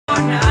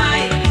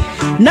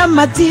na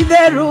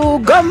matitheru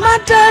ngoma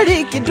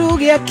tari kindu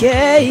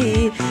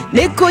giake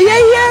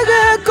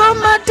nikuyayaga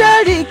ngoma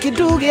tari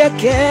kindu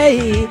giake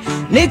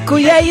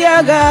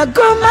nikuyayaga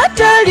ngoma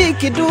tari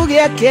kindu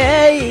giake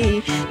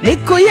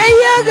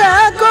nikuyayaga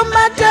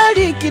ngoma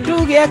tari kindu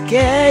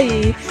giake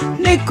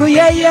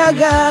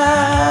nikuyayaga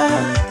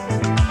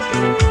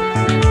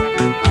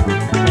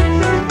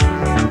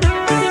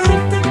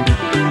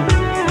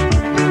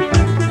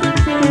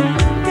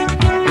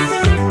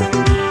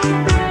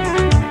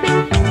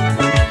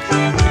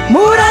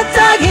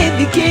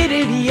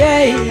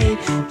Thikiririe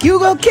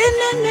kiugo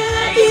kinene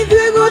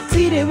ithuĩ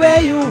gũtirĩ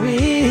weyuwi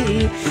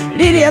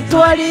rĩrĩa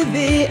twarĩ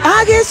thĩ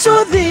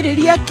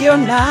agĩcũthĩrĩria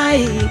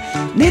kĩonai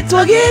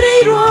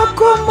nĩtwagĩrĩirwo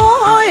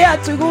kũmũhoya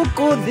twĩ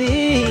gũkũ thĩ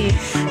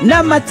na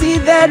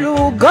matitherũ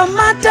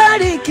ngoma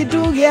tarĩ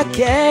kĩndũ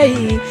gĩake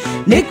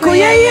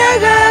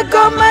nĩkũyayaga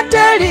ngoma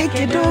tarĩ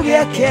kĩndũ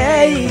gĩake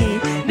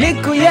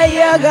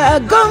nĩkũyayaga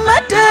ngoma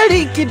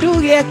tarĩ kĩndũ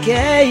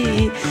gĩake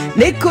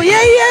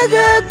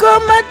nĩkũyayaga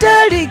ngoma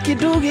tarĩ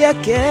kĩndũ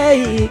gĩake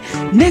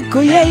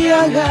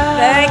nĩkũyayaga.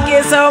 Thank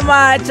you so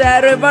much.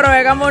 Rwĩmbo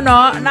rwega mũno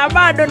na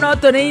bado no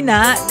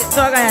tũnĩina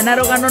twagaya na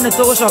rũgano nĩ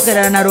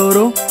tũgũcokerera na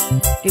rũrũ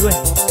igwe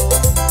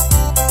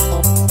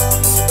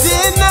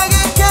ndĩna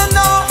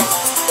gĩkeno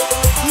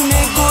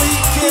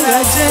nĩngũikĩra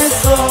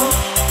Jesũ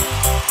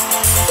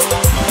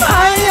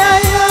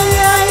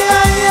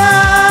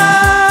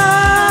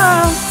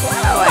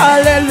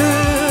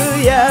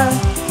Hallelujah,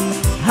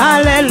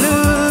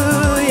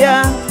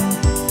 hallelujah.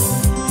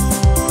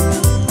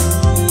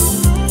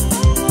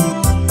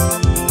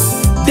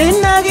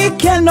 Ndĩna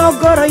gĩkeno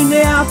ngoro-inĩ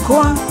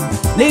yakwa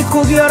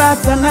nĩkũgĩa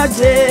ũrata na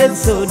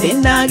Jesũ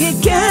ndĩna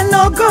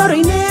gĩkeno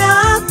ngoro-inĩ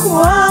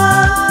yakwa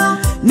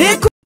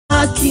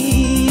nĩkũmaki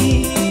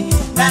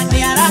na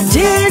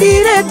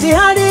nĩaranjĩrire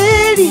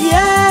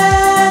ndĩharĩrie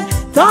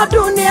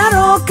tondũ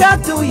nĩaroka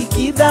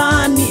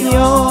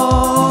tũikithanio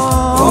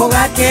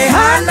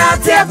ũgakĩhana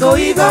atĩa kũu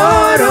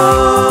igũrũ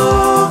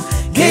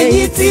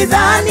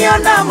ngĩnyitithanio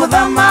na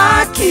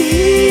mũthamaki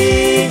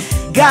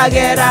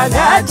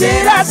ngageraga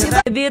njĩra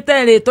thiĩte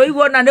rĩ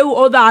tũiguona rĩu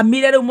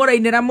ũthamire rĩu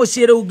mũrainĩra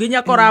mũciĩ rĩu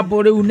nginya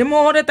korambo rĩu nĩ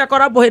mũhũrĩte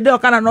korambo hĩndĩ ĩyo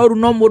kana no rĩu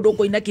no mũndũ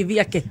ũkũina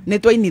kĩthiake nĩ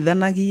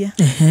twainithanagia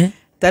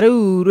ta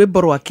rĩu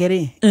rwĩmbo rwake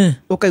rĩ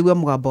ũkaigua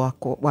mũgambo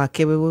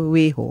wake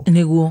wĩho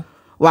nĩguo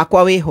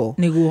wakwa wĩho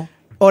nĩguo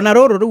ona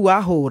rũrũ rĩu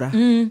wahũra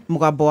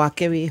mũgambo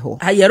wake wĩho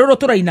haya rũrũ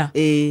tũraina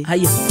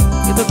haya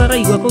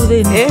nĩtũtaraigua kũu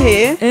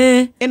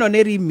thĩinĩ ĩno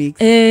nĩ remix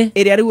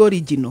ĩrĩa rĩu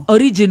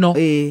original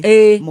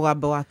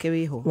mũgambo wake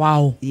wĩho.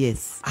 Wow. Yes.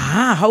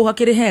 Hau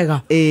hakĩrĩ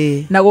hega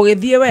na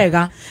gũgĩthiĩ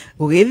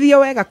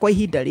wega kwa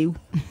ihinda rĩu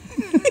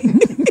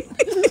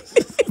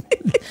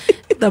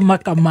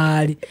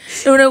tamakamari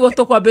rĩu nĩguo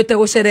tũkwambĩte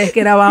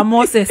gũcerekera wa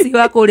Moses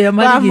wa kũrĩa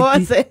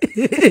Marigiti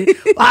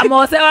wa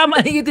Mose wa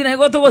Marigiti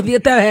nĩguo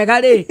tũgũthiĩte wega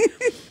rĩ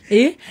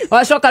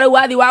wacoka rĩu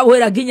wathi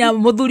wagwĩra nginya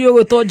mũthuri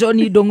ũgwĩtwo John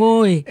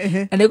Ndũng'ũ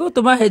na nĩguo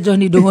tũmahe John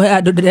Ndũng'ũ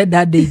andũ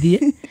ndĩrenda ndeithie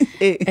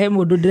he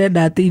mũndũ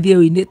ndĩrenda ateithie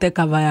ũinĩte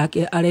kava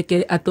yake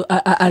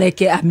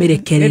areke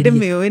amĩrekererie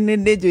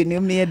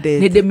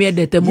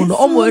nĩndĩmĩendete mũno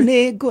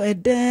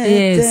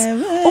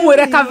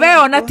ũmwĩre kava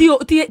ĩyo na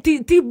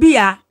ti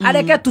mbia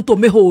areke tu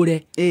tũmĩhũre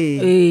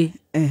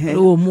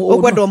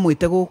ũkwenda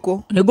ũmwĩte gũkũ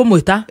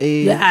nĩngũmwĩta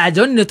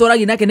John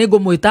nĩtũragi nake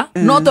nĩngũmwĩta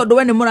no tondũ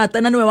we nĩ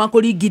mũrata na nĩwe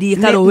wakũringirie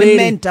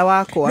karũĩ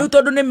rĩu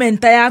tondũ nĩ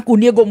menta yaku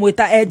niĩ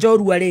ngũmwĩta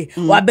njorua rĩ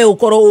wambe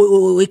ũkorwo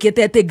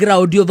wĩkĩte atĩ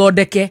ground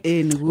ũthondeke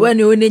we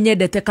nĩũĩ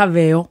nĩnyendete kava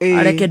ĩyo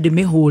areke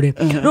ndĩmĩhũre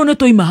rĩu nĩ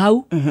tũima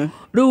hau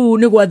rĩu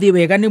nĩ gwathiĩ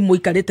wega nĩ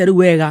mũikarĩte rĩu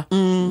wega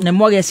nĩ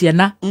mwagĩa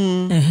ciana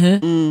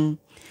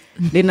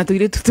ndĩna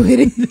tũirĩtu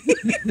twĩrĩ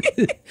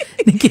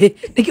nĩkĩ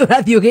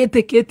ũrathiĩ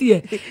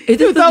ũgĩtĩkĩtie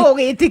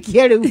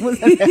tũgũgĩtĩkia rĩu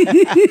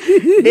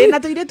ndĩna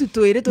tũirĩtu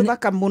twĩrĩ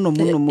tũthaka mũno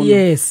mũno mũno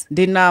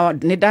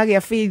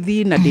nĩndagĩa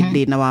Faith na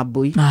ndĩna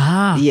Wambui.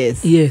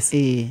 Yes.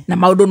 Na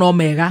maũndũ no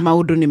mega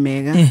maũndũ nĩ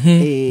mega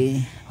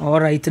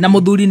alright na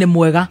mũthuri nĩ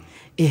mwega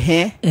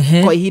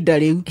kwa ihinda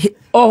rĩu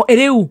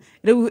rĩu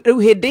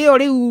hĩndĩ ĩyo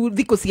rĩu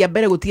thikũ cia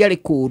mbere gũtiarĩ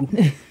kũũru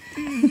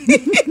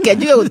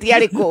kenjuge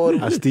gũtiarĩ kũũru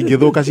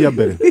citingĩthũka cia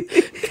mbere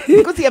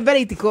thikũ cia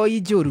mbere itikoragwo i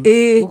njũru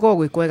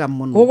gũkoragwo gwĩ kwega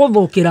mũno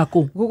gũgũthũkĩra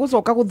kũ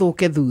gũgũcoka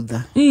gũthũke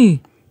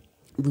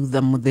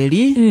thutha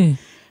mũtheri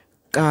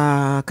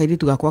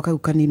kairĩtu gakwa kau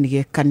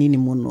kanini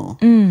mũno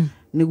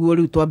nĩguo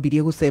rĩu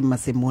twambirie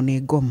gũcemacemwo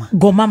nĩ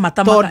ngoma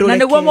matamaka na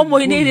nĩguo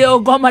mũmũinĩire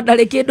ngoma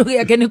ndarĩ kĩndũ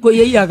gĩake nĩ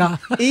kũiyaiyaga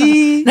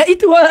na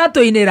ituo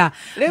ratũinĩra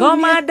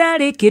ngoma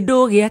ndarĩ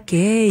kĩndũ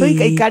gĩake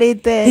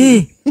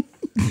tũikaikarĩte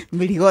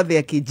mĩrigo thĩ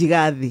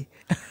akĩnjiga thĩ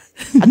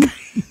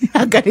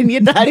agarĩnie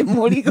ndarĩ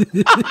mũrigo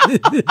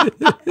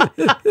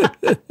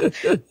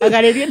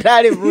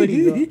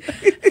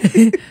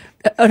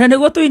ona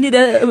nĩguo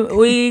tũinire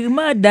wĩ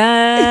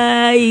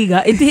mandaiga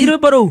ĩti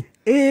rwĩmbo rũu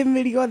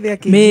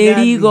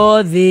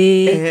mĩrigo thĩ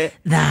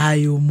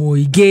thayũ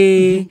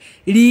mũingĩ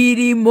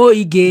riri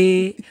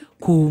mũingĩ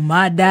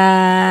kuma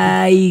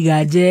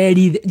ndaiga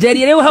Njeri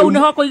rĩu hau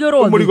nĩho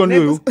kũigĩrwo mũrigo nĩ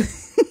ũyũ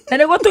na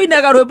nĩguo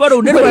tũinaga rwĩmbo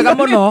rũu nĩ rwega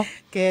mũno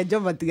Kĩhenjo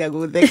matiga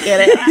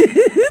gũthekere.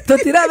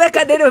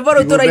 Tũtiratheka nĩ rwĩmbo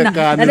rũu tũraina.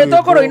 Na nĩ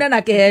tũkũrũina na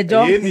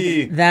kĩhenjo.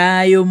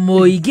 Thayũ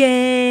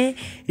mũingĩ,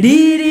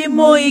 riri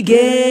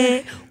mũingĩ,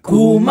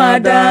 kuma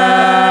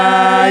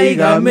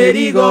ndaiga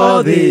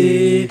mĩrigo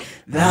thĩ.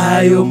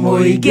 Thayũ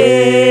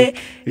mũingĩ,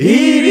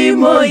 riri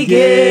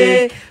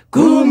mũingĩ,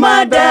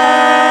 kuma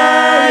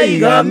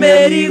ndaiga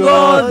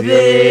mĩrigo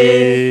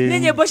thĩ. Nĩ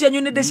nyĩmbo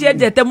cianyu nĩ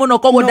ndĩciendete mũno,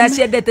 koguo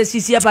ndaciendete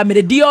ci cia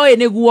bamĩrĩ. Ndioĩ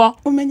nĩguo.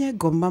 Ũmenye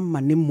ngoma ma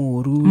nĩ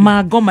mũru.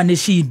 Ma ngoma nĩ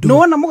cindu.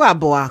 Nĩwona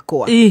mũgambo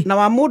wakwa na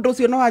wa mũndũ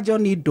ũcio no wa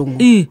John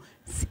Ndung'u.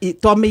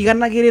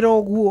 Twamĩiganagĩrĩra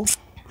ũguo.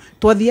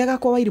 Twathiaga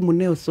kwa Wairimũ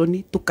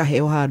Nelson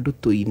tukaheo handũ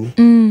tũine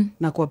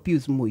na kwa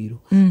Pius Mũirũ.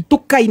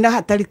 Tukaina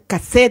hatarĩ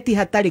kaseti,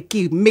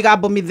 hatarĩ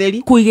mĩgambo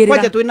mĩtheri.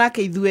 Kwanja twĩ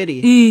nake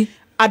ithuerĩ.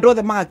 Andũ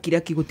othe magakira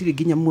gũtirĩ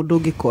nginya mũndũ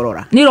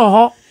ũngĩkorora. Nĩ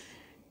roho.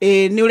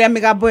 Nĩ ũrĩa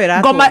mĩgambo ĩra.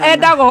 Ngoma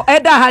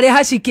enda harĩa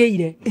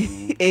hacikĩire.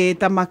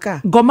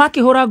 Tamaka. Ngoma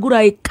akĩhũra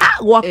ngura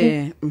gwaku.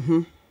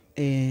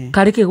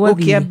 Karĩ kĩgwathiĩ.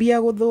 Ũkĩambia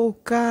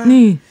gũthũka.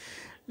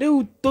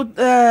 Rĩu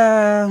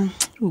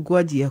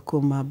ngwanjia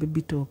kũma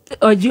baby talk.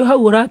 Onjio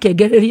hau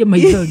ũrakĩengereria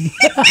maithori.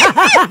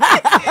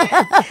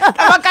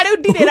 Tamaka rĩu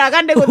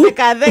ndirĩraga nĩ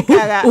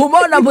gũthekathekaga.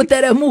 Umona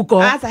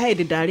mũteremuko. Aca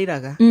hĩndĩ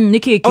ndarĩraga.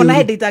 Nĩkĩ kĩu. Ona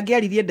hĩndĩ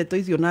itangĩaririe ndeto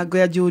icio na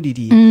ngoya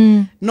njũririe.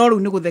 No rĩu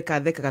nĩ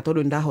gũthekathekaga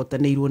tondũ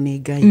nĩndahotanĩirwo nĩ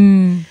Ngai.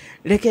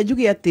 Reke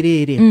njuge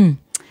atĩrĩrĩ.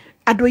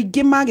 Andũ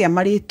aingĩ magĩa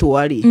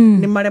marĩtwa rĩ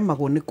nĩ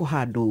maremagwo nĩ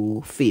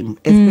kũhandwo fame,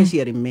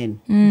 especially men.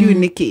 Ndiũĩ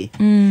nĩkĩ.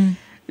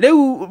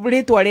 Rĩu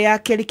rĩtwa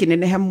rĩake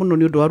rĩkĩneneha mũno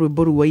nĩ ũndũ wa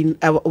rwĩmbo rũu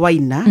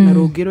waina na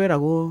rũngĩ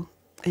rweragwo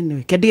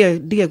anyway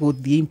ndige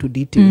gũthiĩ into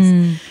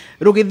details.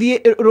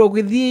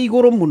 Rũgĩthiĩ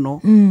igũrũ mũno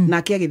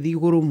nake agĩthiĩ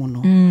igũrũ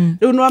mũno.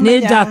 Rĩu no amenya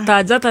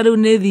nĩ njata rĩu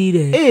nĩ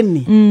thire.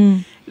 Ĩni.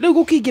 Rĩu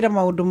gũkĩingĩra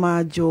maũndũ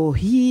ma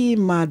njohi,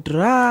 ma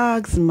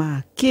drugs,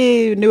 ma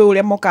nĩ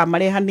ũrĩa moka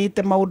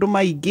marehanĩte maũndũ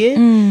maingĩ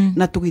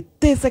na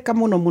tũgĩteceka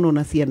mũno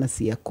na ciana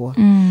ciakwa.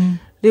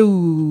 Rĩu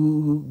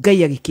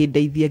Ngai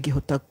agĩkĩndeithia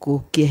ngĩhota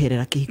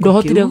gũkĩeherera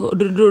kĩhiko kĩu.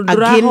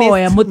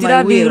 Ndũrahoya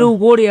mũtirathiĩ rĩu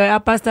gũrĩa ya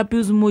Pastor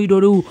Pius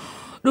Mũirũ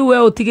rĩu we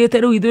ũtigĩte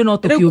rĩu ithuĩ no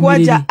tũkĩũmĩrĩria. Rĩu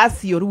kwanja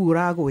acio rĩu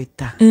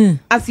ũragwĩta.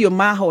 Acio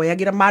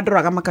mahoyagĩra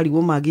mandoraga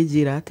makarigwo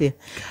mangĩnjĩra atĩa.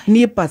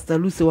 Niĩ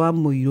Pastor Lucy wa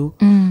Mũirũ.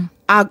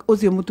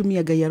 Ũcio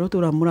mũtumia Ngai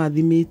arotũra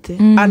mũrathimĩte.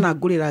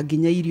 Anangũrĩra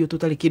nginya irio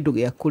tũtarĩ kĩndũ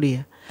gĩa kũrĩa.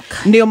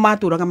 Nĩo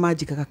matũraga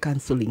manjĩkaga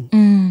counseling.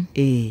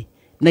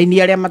 Na ini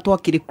arĩa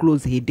matwakĩrĩ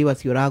close hĩndĩ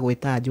wacio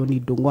ũragweta John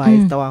Ndung'u,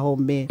 Esther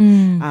Wahome,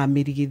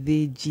 Mary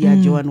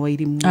Gĩthĩnji, Joan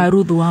Wairimũ,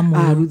 Ruth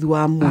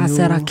wa Mũyũ,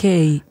 Sarah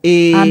K,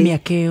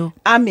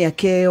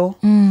 Amĩakeo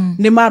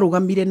nĩ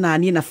marũgamire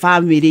naniĩ na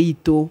bamĩrĩ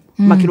itũ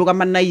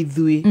makĩrũgama na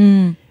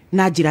ithuĩ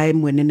na njĩra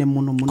ĩmwe nene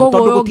mũno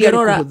tondũ gũtiarĩ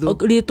kũhũthũ.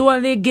 Rĩtwa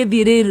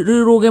rĩngĩthiĩ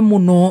rĩrũge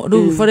mũno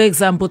rĩu for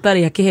example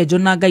tarĩ akĩhenjo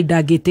na Ngai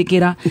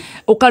ndangĩtĩkĩra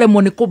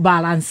ũkaremwo nĩ kũ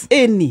balance.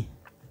 Ĩni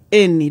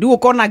rĩu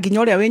ũkona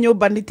nginya ũrĩa wĩ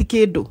nyũmba nĩ ti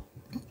kĩndũ.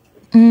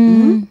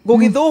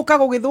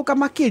 Gũgĩthũka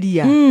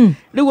makĩria.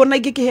 Rĩu ona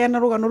ingĩkĩheana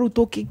rũgano rũu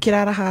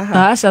tũkĩrara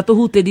haha. Aca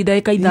tũhutĩri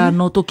ndagĩka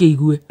ithano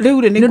tũkĩigue. Rĩu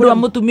nĩ ũndũ wa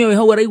mũtumia ũyũ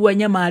hau araigua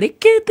nyama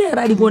rĩkĩte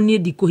ararigwo niĩ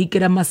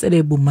ndikũhikĩra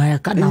macerebu maya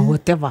kana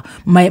whatever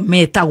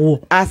metagwo.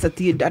 Aca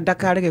ti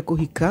ndakarege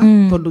kũhika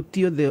tondũ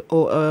ti othe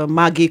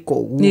mangĩka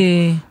ũguo.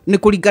 Nĩ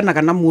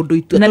kũringanaga na mũndũ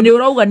itu. Na nĩ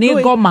ũrauga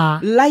nĩ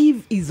ngoma. Life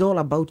is all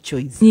about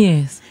choice.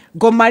 Yes.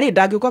 Ngoma rĩ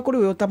ndangĩũka kũrĩ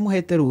we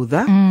ũtamũhete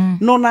rũtha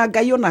no na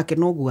Ngai onake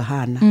noguo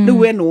ahana. Rĩu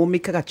we nĩ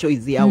ũmĩkaga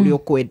choice ya ũrĩa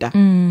ũkwenda.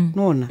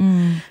 Nona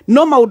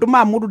no maũndũ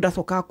ma mũndũ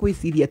ndacokaga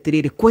kwĩciria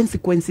atĩrĩrĩ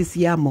consequences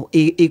yamo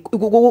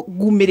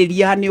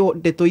gumĩrĩria nĩ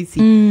ndeto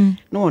ici.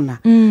 Nona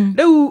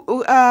rĩu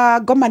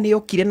ngoma nĩ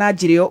yokire na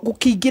njĩra ĩyo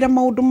gũkĩingĩra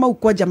maũndũ mau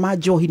kwanja ma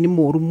njohi nĩ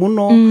moru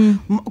mũno.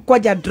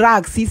 Kwanja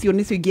drugs icio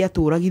nĩcio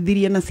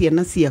ingĩatũragithirie na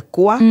ciana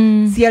ciakwa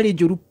ciarĩ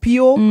njũru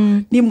piũ.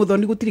 Niĩ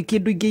mũthoni gũtirĩ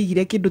kĩndũ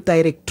ingĩigire kĩndũ ta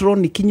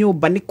electronic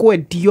nyũmba nĩ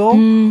kwendio.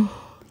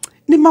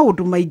 Nĩ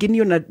maũndũ maingĩ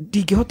niĩ ona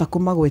ndingĩhota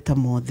kũmagweta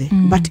mothe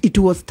but it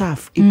was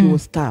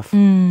tough.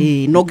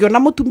 No ngĩona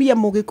mũtumia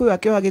mũgĩkũyũ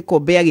akĩoha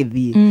gĩkombe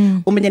agĩthiĩ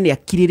ũmenye nĩ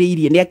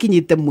akirĩrĩirie nĩ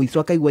akinyĩte mũico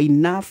akaigua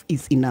enough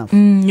is enough.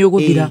 Nĩ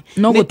ũgũthira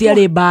no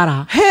gũtiarĩ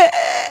mbara.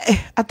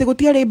 Atĩ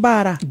gũtiarĩ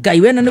mbara.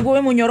 Ngai wena nĩguo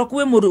wĩ mũnyoroku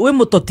wĩ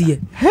mũtotie.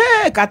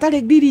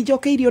 Katarĩ ndiri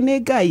njokeirio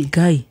nĩ Ngai.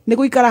 Nĩ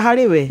gũikara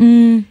harĩ we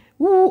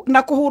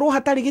na kũhũrwo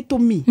hatarĩ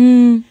gĩtũmi.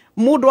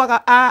 Mũndũ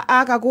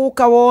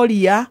agagũka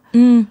woria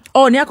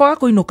nĩ akoga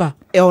kũinũka.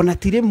 Ona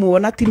ti rĩmwe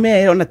ona ti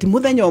merĩ ona ti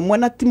mũthenya ũmwe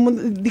na ti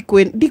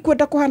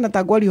ndikwenda kũhana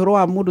ta ngwari ũhoro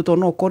wa mũndũ tondũ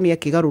no ũkorwo nĩ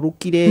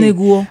akĩgarũrũkire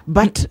nĩguo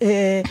but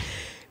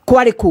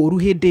kwarĩ kũũru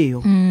hĩndĩ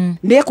ĩyo.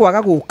 Nĩ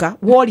ekwaga gũka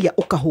woria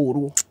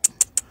ũkahũrwo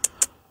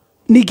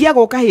ningĩ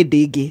agoka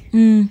hĩndĩ ĩngĩ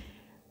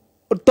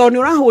tondũ nĩ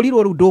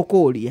ũrahũrirwo rĩu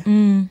ndũkũũria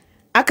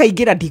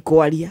akaingĩra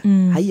ndikwaria.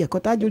 Haiya ko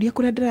tanjũria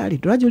kũrĩa ndĩrarĩ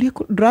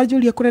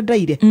ndũranjũria kũrĩa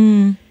ndaire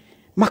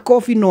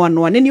makobi noa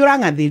nĩ nĩ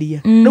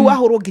ũrang'athĩria rĩu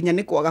ahũrwo nginya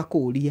nĩ kwaga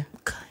kũũria.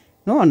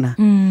 Nona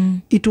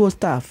it was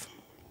tough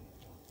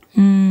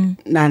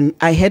and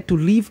I had to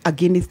live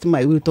against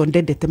my will tondũ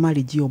ndendete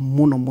marriage ĩyo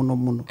mũno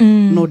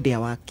no ndĩa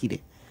wakire.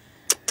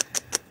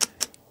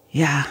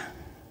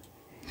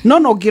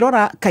 no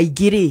ngirora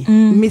kaingĩ rĩ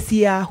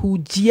mĩciĩ ya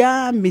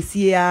hunjia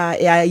mĩciĩ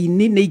ya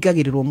ini nĩ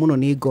ingagĩrĩrwo mũno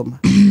nĩ ngoma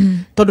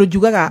tondũ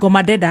njugaga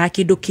ngoma ndendaga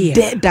kĩndũ kĩega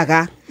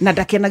ndendaga na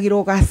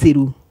ndakenagĩrwo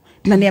gacĩru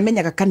na nĩ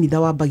amenyaga kanitha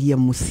wambagia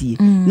mũciĩ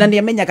na nĩ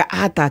amenyaga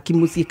ataki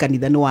mũciĩ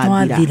kanitha nĩ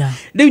wathira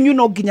rĩu nyu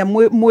no nginya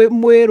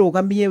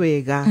mwĩrũgamie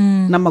wega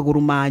na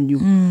magũrũ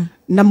manyu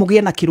na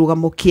mũgĩe na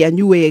kĩrũgamo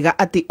kĩanyu wega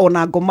atĩ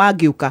ona ngoma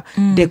ngĩũka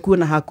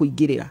ndekuona ha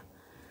kũingĩrĩra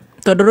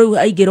tondũ rĩu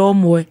aingĩra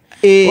ũmwe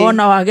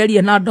ona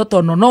wageria na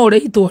ndoto no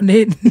ũrĩhitwo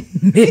nĩ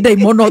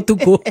ndaimono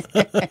tukũ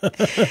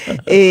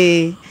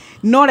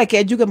no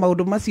reke njuge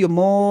maũndũ macio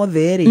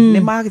mothe rĩ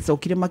nĩ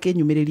magĩcokire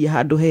makĩnyumĩrĩria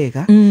handũ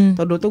hega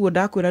tondũ tũguo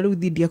ndakwĩra rĩu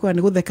thindia kwa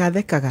nĩ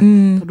gũthekathekaga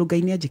tondũ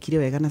Ngai nĩ anjĩkire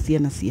wega na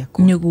ciana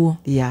ciakwa nĩguo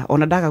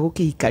ona ndaga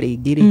gũkĩhika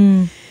rĩngĩ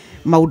rĩ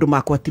maũndũ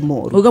makwa ti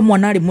moru uga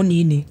mwana arĩ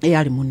mũnini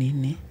arĩ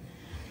mũnini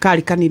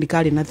karĩ kanini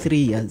karĩ na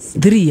 3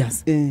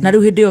 years na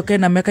rĩu hĩndĩ ĩyo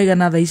kena mĩaka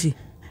igana thaa ici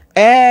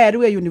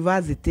rĩu ya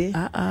university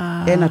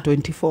ena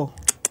 24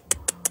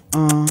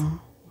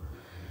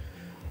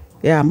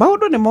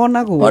 maũndũ nĩ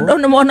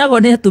monagwo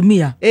nĩ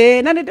atumia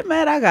na nĩ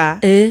ndĩmeraga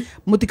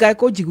mũtikae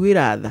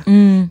kũnjiguĩra tha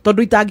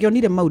tondũ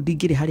itangĩonire mau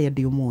ndingĩrĩ harĩa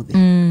ndĩ ũmũthĩ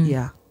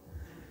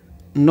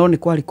no nĩ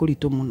kwarĩ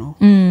kũritũ mũno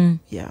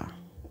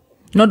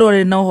no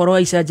ndwarĩ na ũhoro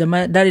wa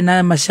icanjama ndarĩ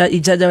na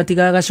icanjama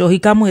tigaga gacohi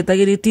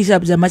kamũhĩtagĩrĩ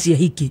icanjama cia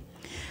hiki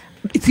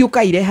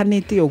ciũka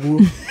irehanĩte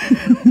ũguo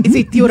ici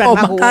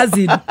itiũranagwo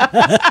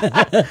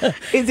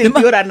ici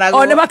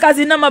itiũranagwo nĩ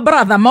makazi na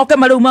mabratha moke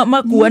marĩu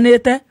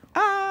makuanĩte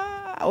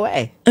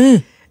we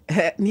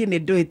niĩ nĩ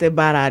ndũĩte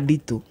mbara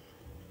nditũ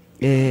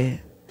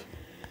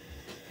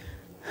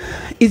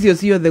icio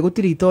ciothe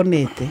gũtirĩ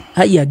itonete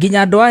haiya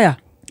nginya andũ aya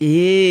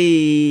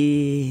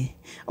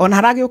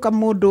ona haragĩũka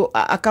mũndũ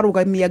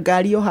akarũgamia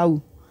ngari o hau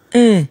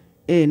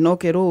no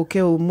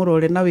kerũke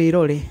ũmũrore na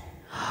wĩrore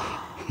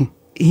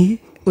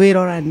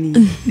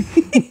wĩrorani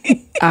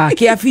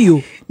kĩa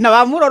biũ na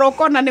wamũrora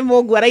ũkona nĩ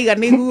mũngu araiga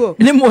nĩguo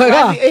nĩ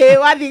mwega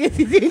wathiĩ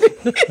gĩcici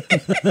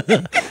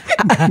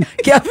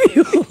kĩa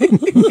biũ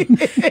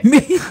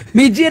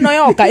minji ĩno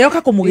yoka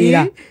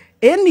kũmũgĩra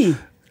ĩni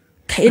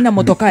ĩna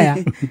motokaya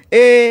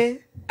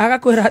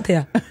agakwĩra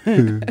atĩa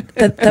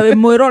ta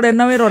mwĩrore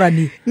na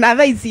wĩrorani na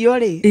thaa icio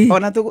rĩ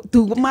ona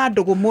tuma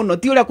ndũgũ mũno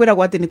ti ũrĩa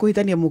kwĩragwo atĩ nĩ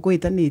kũhĩtania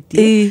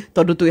mũkũhĩtanĩtie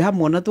tondũ twĩ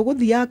hamwe na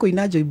tũgũthiaga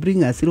kũina Joy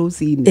Bringers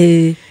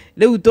rũcinĩ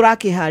rĩu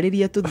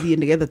tũrakĩharĩria tũthiĩ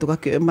nĩgetha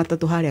tũgakĩoya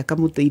matatũ harĩa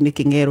kamũtĩ-inĩ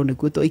Kĩng'ero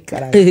nĩkuo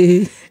tũikaraga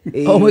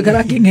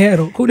mũikara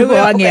Kĩng'ero kũu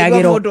nĩguo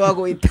wang'eagĩrwo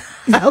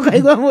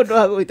ũkaigua mũndũ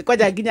wa gwĩta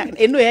kwanja nginya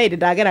ĩno ya ĩndĩ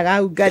ndageraga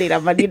hau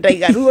ngarĩra mani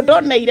ndaiga ruo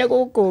ndoneire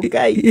gũkũ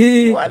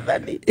Ngai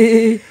wathani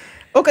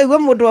ũkaigua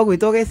mũndũ wa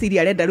gwĩta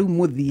ũgeciria arenda rĩu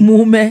mũthiĩ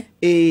mume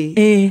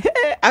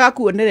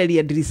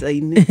agakuonereria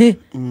ndirica-inĩ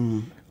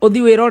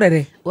ũthiĩ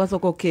wĩrorere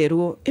ũgacoka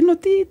ũkerwo ĩno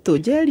ti itũ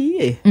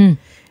Njeri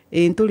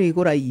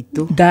nĩtũrĩgũra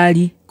itũ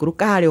ngari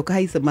kũrũka harĩa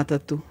ũkahaica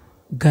matatũ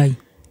Ngai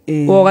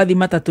ũgathiĩ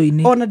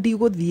matatũ-inĩ ona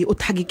ndigũthiĩ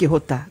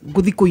ũtangĩkĩhota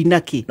ngũthiĩ kũina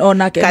kĩ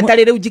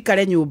katarĩ rĩu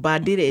njikare nyũmba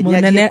ndĩre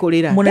nyanjie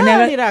kũrĩra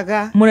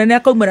mũnene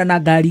akaumĩra na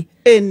ngari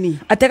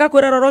ateka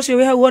kwĩra rora ũcio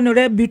wĩ hau one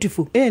ũrĩa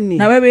beautiful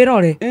na we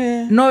wĩrore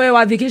no we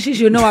wathiĩ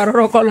gĩcicio-inĩ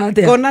warora ũkona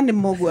atĩa kona nĩ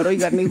mũguo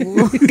aroiga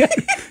nĩguo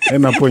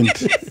ena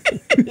point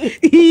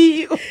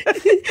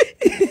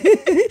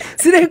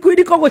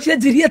cirĩkwĩri koguo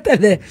cianjirie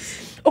tene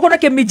ũkona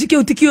kĩminji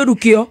kĩu ti kĩũru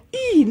kĩo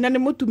na nĩ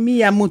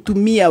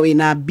mũtumia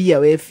wĩna mbia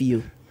we biũ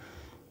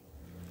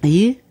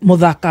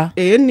mũthaka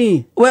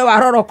ni we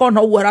warora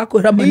ũkona ũguo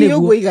arakwĩra ma nĩguo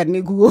ũguo iga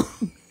nĩguo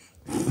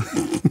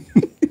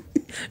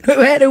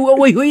we rĩu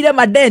ũihũire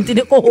madenti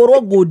nĩ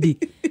kũhũrwo ngundi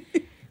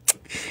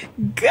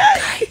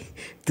Ngai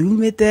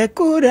tumĩte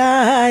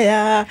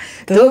kũraya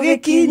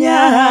tũgĩkinya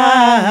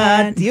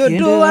ti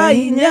ũndũ wa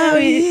hinya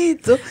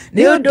witũ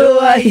nĩ ũndũ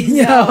wa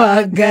hinya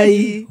wa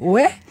Ngai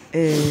we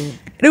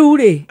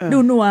rĩu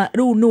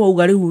nĩ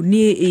wauga rĩu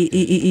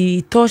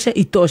niĩ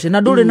itoce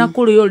na ndũrĩ na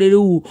kũrĩo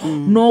rĩu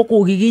no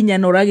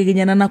kũgiginyana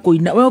ũragiginyana na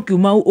kũina we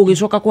ũkiuma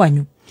ũgĩcoka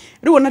kwanyu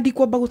rĩu ona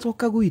ndikwamba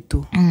gũcoka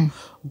gwitũ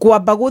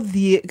ngwamba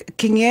gũthiĩ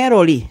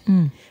Kĩng'ero rĩ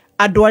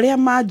andũ arĩa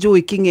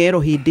manjũĩ Kĩng'ero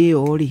hĩndĩ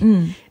ĩyo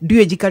rĩ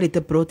ndiũĩ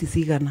njikarĩte ploti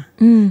cigana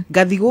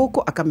ngathi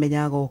gũkũ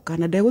akamenya agoka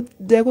na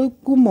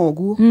ndegũkuma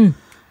ũguo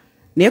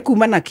nĩ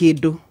ekuma na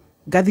kĩndũ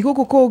ngathi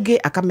gũkũ kũngĩ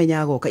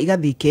akamenya agoka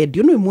igathiĩ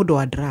ikendio nĩ mũndũ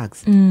wa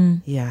drugs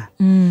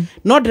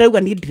no ndĩrauga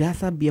niĩ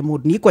ndiracambia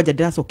mũndũ niĩ kwanja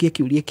ndĩracokia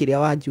kĩũria kĩrĩa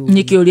wanjũĩ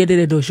nĩ kĩũria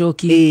ndĩrenda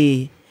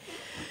ũcokie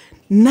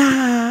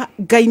na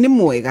Ngai nĩ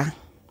mwega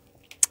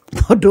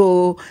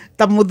tondũ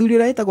ta mũthuri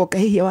ũrĩa wĩtagwo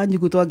Kahĩhia wa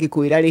Nyugu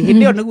twangĩkwĩra rĩ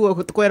hĩndĩ ĩyo nĩguo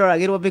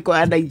kwĩroragĩrwo mĩkwa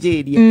ya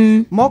Nigeria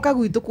moka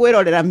gwitũ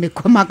kwĩrorera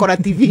mĩkwa makora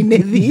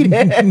TV-inĩ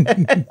thire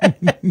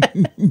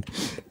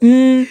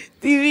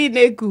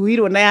TV-inĩ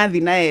ĩkuirwo na yathi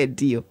na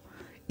endio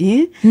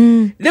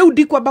rĩu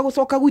ndikwamba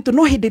gũcoka gwitũ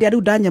no hĩndĩ ĩrĩa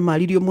rĩu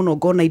ndanyamaririo mũno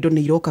ngona indo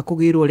nĩ iroka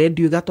kũgĩrwo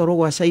redio igatwarwo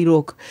gwa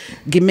Shairok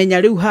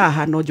ngĩmenya rĩu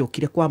haha no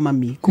njokire kwa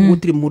mami koguo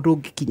gũtirĩ mũndũ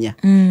ũngĩkinya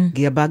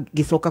ngĩamba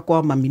ngĩcoka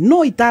kwa mami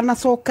no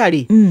itanacoka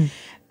rĩ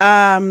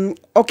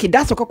okay,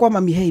 ndacoka kwa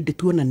mami hĩndĩ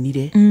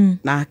tuonanire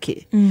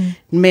nake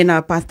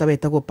mena pastor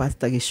wetagwo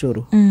pastor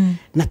Gĩcũrũ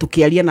na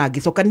tukiaria na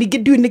ngĩcoka ningĩ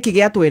ndiũ nĩkĩ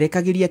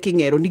gĩatwerekagĩria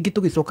Kĩng'ero ningĩ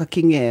tũgĩcoka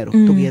Kĩng'ero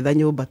tũgĩetha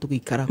nyũmba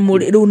tũgĩikara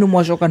rĩu nĩ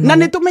mwacoka na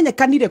nĩ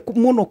tũmenyekanire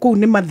mũno kũu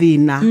nĩ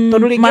mathĩna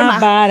tondũ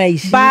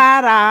rĩngĩ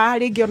bara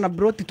rĩngĩ ona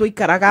broti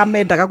tũikaraga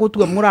mendaga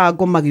gũtua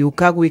mũrango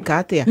magĩũka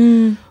gwĩka atĩa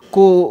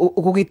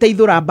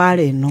gũgĩteithũra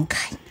bara ĩno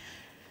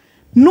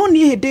no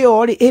niĩ hĩndĩ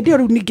ĩyo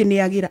rĩu ningĩ nĩ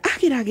agĩra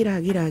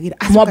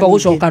mwamba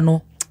gũcokanwo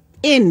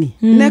ĩni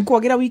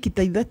nekwagira wiki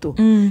ta ithatũ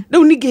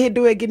rĩu ningĩ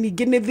hĩndĩ ĩyo ĩngĩ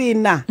ningĩ nĩ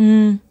thĩna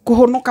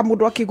kũhonoka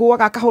mũndũ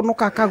akĩgũaga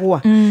akahonoka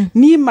akagwa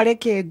niĩ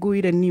mareke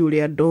ngwĩre niĩ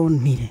ũrĩa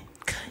ndonire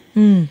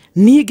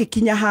niĩ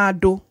ngĩkinya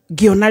handũ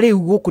ngĩona rĩu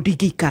gũkũ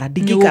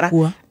ndingĩikara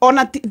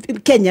ona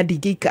Kenya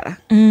ndingĩikara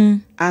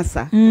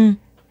aca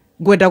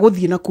ngwenda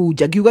gũthiĩ na kũu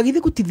nja ngiuga githĩ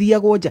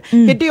gũtithiagwo nja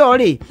hĩndĩ ĩyo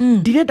rĩ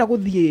ndirenda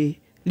gũthiĩ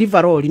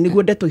Liveroli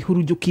nĩguo ndeto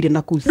ihurunjũkire na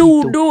kũu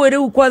citũ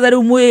rĩu kwatha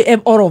rĩu mwĩ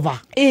all over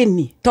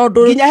ĩni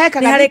tondũ nĩ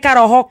harĩ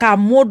karoho ka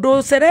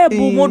mũndũ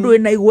cerebu mũndũ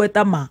wĩna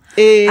igweta ma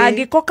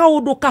angĩko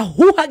kaũndũ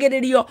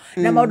kahuhagĩrĩrio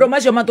na maũndũ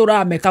macio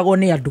matũraga mekagwo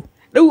nĩ andũ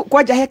rĩu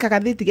kwanja he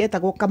kagathĩti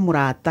getagwo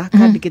Kamũrata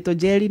kandĩkĩtwo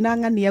Njeri na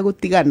ng'ania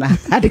gũtigana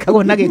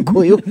kandĩkagwo na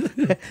Gĩkũyũ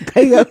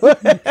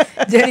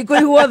Njeri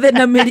kũigwo thĩ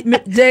na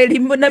Njeri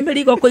na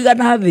mĩrigo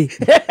kũigana thĩ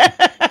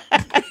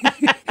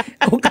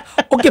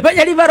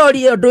ukimenya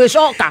Liveroli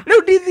ndũcoka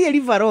rĩu ndithiĩ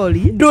Liveroli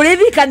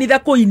ndũrĩthi kanitha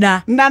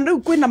kũina na rĩu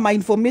kwĩna ma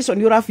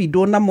information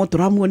ũrabindwo namo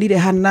tũramuonire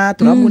hana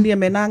tũramuonire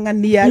mena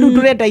ng'ania rĩu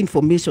ndũrenda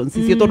information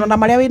icio tondũ na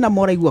marĩa wĩna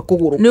moraigua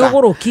kũgũrũka nĩ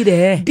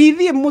ũgũrũkire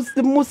ndithiĩ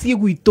mũciĩ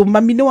gwitũ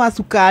mami nĩ wa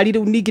cukari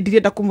rĩu ningĩ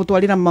ndirenda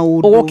kũmũtwarĩra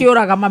maũndũ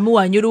ũgũkĩũraga mami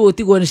wanyu rĩu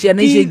ũtigwo nĩ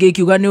ciana icio ingĩ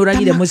ikiuga nĩ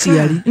ũragire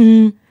mũciari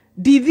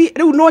ndithiĩ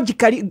rĩu no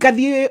njikari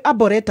ngathiĩ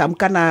Arboretum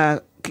kana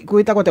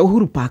gwĩtagwo ta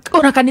Uhuru Park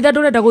ona kanitha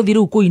ndũrenda gũthiĩ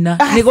rĩu kũina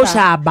nĩ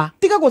gũcamba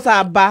tiga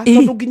gũcamba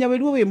tondũ nginya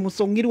wĩruo wĩ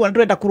mũcong'iru na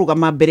ndũrenda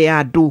kũrũgama mbere ya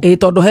andũ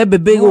tondũ he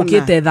mbembe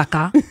igũkĩte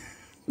thaka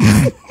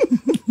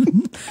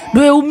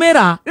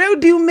ndwĩumĩra rĩu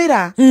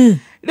ndiumĩra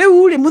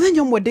rĩu rĩ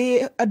mũthenya ũmwe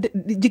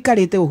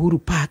njikarĩte Uhuru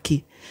Park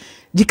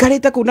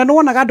njikarĩte kũu na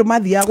nĩwonaga andũ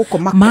mathiaga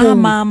gũkoma kũu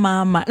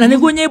mama na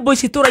nĩguo nyĩmbo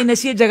ici tũra-inĩ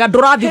ciĩ njega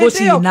ndũrathiĩ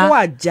gũcina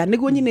kwanja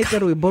nĩguo nyinĩte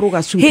rwĩmbo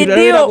rũgacukire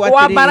hĩndĩ ĩyo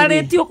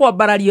wambararĩtio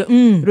kwambarario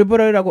rwĩmbo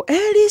rwĩragwo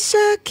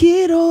Elisha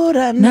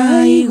kĩrora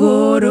na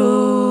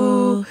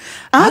igũrũ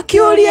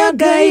akĩũria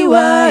Ngai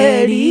wa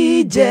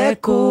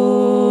Elijeko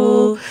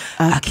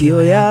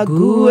akĩoya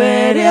nguo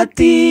ĩrĩa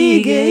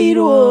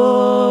atigĩirwo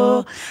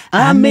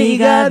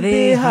amĩiga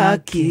thĩ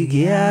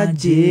hakĩgĩa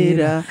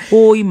njĩra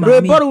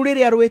rwĩmbo rũu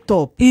rĩrĩa rwĩ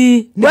top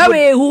we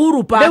wĩ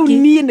Uhuru Park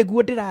rĩu niĩ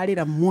nĩguo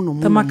ndĩrarĩra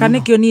mũno tamaka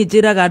nĩkĩo niĩ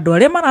njĩraga andũ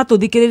arĩa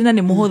maratũthikĩrĩria na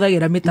nĩ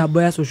mũhũthagĩra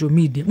mĩtambo ya social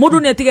media mũndũ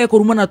nĩ atigae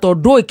kũrumana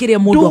tondũ ndũĩ kĩrĩa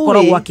mũndũ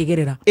akoragwo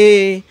akĩgerera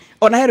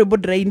ona he rwĩmbo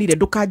ndĩrainire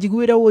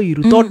ndũkanjiguĩre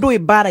ũiru tondũ ndũĩ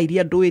mbara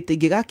iria ndũĩte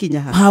ingĩgakinya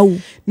hau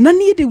na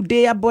niĩ rĩu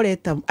ndĩ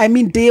Arboretum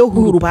ndĩ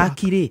Uhuru Park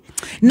rĩ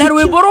na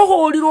rwĩmbo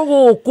rũhũrirwo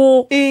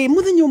gũkũ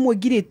mũthenya ũmwe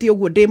ngirĩte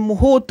ũguo ndĩ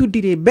mũhũtu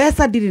ndirĩ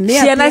mbeca ndirĩ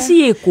nĩ ciana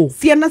ciĩkũ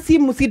ciana ciĩ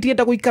mũciĩ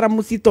ndirenda gũikara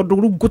mũciĩ tondũ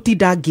rĩu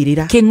ngũtinda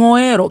ngĩrĩra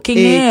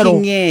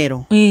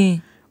Kĩng'ero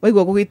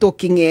waigua gũgĩtwo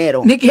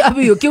Kĩng'ero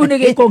kĩu nĩ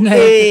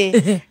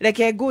gĩkũng'ero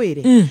reke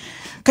ngwĩre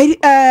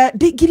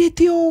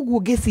ngirĩte ũguo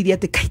ngĩciria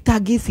atĩ kaita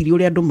ngĩciria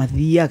ũrĩa andũ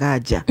mathiaga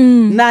nja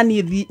na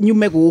niĩ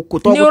nyume gũkũ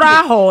nĩ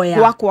ũrahoya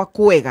gwakwa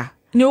kwega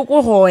nĩ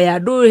ũkũhoya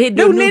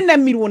rĩu nĩ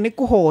nemirwo nĩ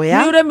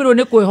kũhoya nĩ ũremirwo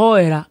nĩ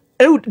kwĩhoera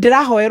rĩu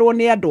ndĩrahoerwo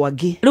nĩ andũ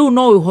angĩ rĩu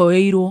no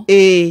ũhoeirwo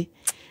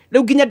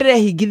rĩu nginya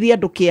ndĩrehingithia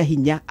andũ kĩa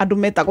hinya andũ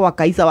metagwo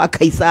Kaisa wa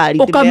Kaisari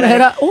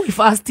ũkamera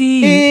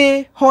fasti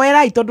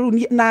hoerai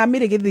tondũ na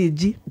mĩrĩ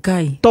gĩthĩnji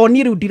to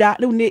niĩ rĩu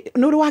nĩ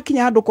ũrĩ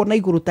wakinya handũ kona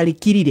igũrũ tarĩ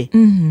kirire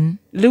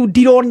rĩu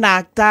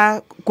ndirona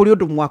ta kũrĩ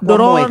ũndũ mwakwa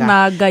mwega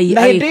na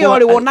hĩndĩ ĩyo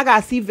rĩ wonaga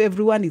as if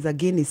everyone is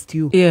against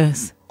you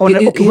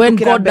when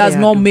God does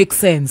not make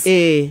sense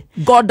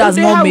God does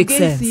not make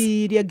sense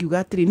ngĩciria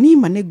ngiuga atĩrĩ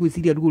nima nĩ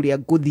ngwĩciria rĩu ũrĩa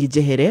ngũthiĩ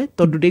njehere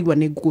tondũ ndĩigua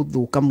nĩ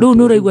ngũthũka rĩu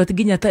nĩ ũraigua atĩ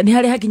nginya nĩ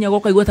harĩa hakinya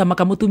gũkaigua ta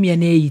maka mũtumia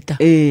nĩ eita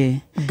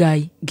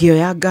Ngai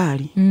ngĩoya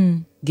ngari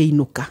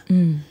ngĩinũka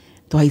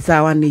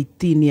twahaicaga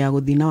 118 ya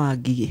gũthiĩ na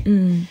Wangigĩ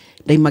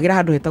ndaimagĩra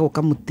handũ hetagwo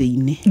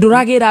Kamũtĩ-inĩ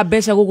ndũragĩra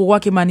mbeca gũkũ gwa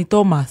Kĩmani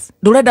Thomas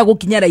ndũrenda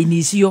gũkinya raini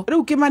icio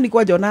rĩu Kĩmani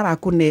kwanja ona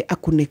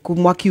arakũnĩku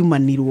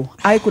mwakiumanirwo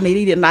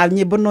agĩkũnĩire na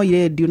nyĩmbo no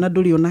irendio na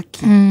ndũrĩ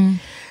onaki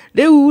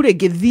rĩu rĩ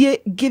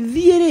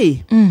ngĩthiĩ rĩ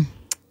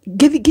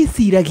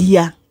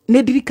ngĩciragia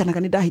nĩ ndirikanaga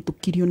nĩ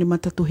ndahĩtũkirio nĩ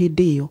matatũ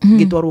hĩndĩ ĩyo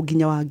ngĩtwarwo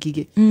nginya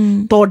Wangigĩ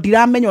tondũ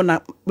ndiramenya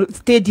ona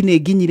stage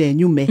nĩ nginyire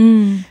nyume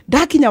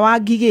ndakinya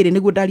Wangigĩ rĩ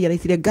nĩguo ndaria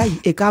Ngai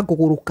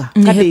ĩkangũgũrũka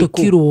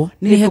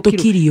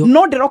nĩhetũkirio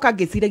no ndĩroka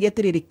ngĩciragia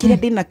atĩrĩrĩ kĩrĩa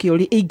ndĩnakĩo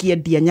rĩ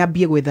ingĩendia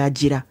nyambie gwetha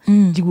njĩra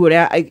njigue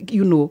ũrĩa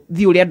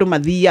thiĩ ũrĩa andũ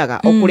mathiaga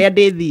o kũrĩa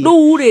ndĩthiĩ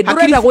rĩu rĩ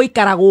ndũrenda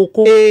gũikara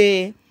gũkũ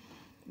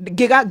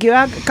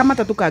ngĩoya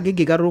kamatatũ kangĩ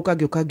ngĩgarũrũka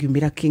ngĩũka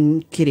ngiumĩra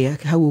kĩrĩa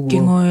hau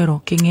ũguo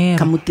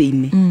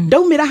Kamũtĩ-inĩ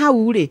ndaumĩra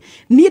hau rĩ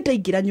niĩ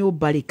ndaingĩra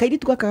nyũmba rĩ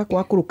kairĩtu gaka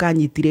gakwa gakũrũ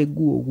kanyitire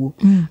nguo ũguo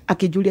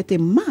akĩnjũria atĩ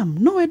mam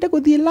no wende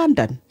gũthiĩ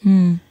London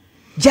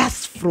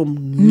just from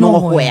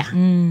nowhere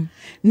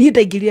ni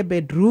ndaingĩrire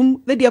bedroom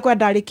thĩndĩ yakwa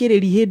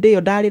ndarĩkĩrĩri hĩndĩ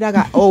ĩyo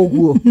ndarĩraga o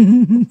ũguo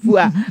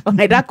bua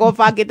ona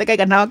ndakobangĩte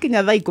kaiga na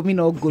kinya thaa 10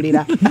 no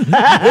ngũrĩra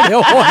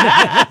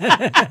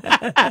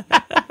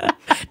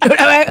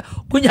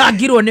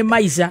kunyangirwo nĩ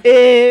maica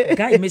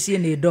Ngai mĩciĩ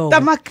nĩ ndogo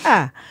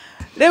tamaka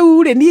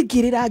rĩu rĩ niĩ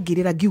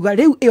ngĩrĩra ngiuga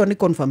rĩu ĩyo nĩ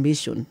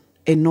confirmation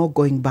and no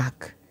going back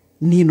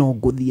niĩ no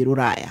ngũthiĩ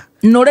rũraya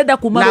no renda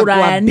kuma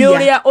rũraya nĩ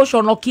ũrĩa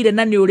ũconokire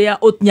na nĩ ũrĩa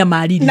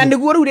ũnyamaririe na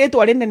nĩguo rĩu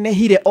rĩtwa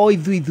rĩnenehire o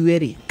ithuĩ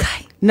rĩ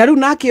na rĩu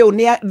nake ũyũ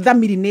nĩ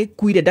thamiri nĩ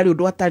kuire ndarĩ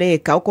ũndũ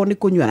atareka okorwo nĩ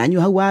kũnyua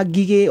aranyua hau wa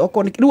ngigĩ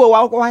okorwo rĩu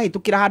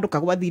wahĩtũkĩra handũ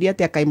kagwathire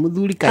atĩa kaĩ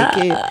mũthuri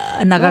kaingĩ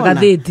na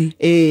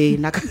gagathĩti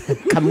na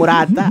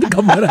kamũrata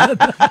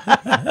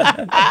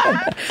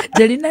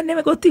Njeri na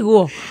nĩ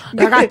gũtigwo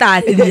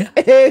gagatarĩria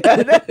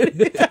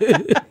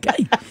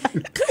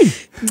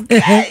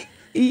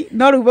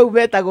no rĩu bau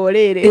betagwo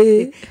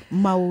rĩrĩ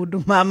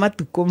maũndũ ma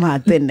matukũ ma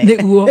tene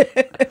nĩguo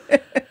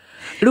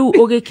rĩu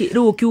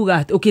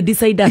ũkiuga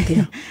ũkĩdecide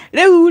atĩa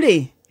rĩu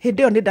rĩ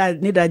hĩndĩ ĩyo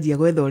nĩ ndanjia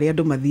gwetha ũrĩa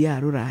andũ mathiaga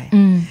rũraya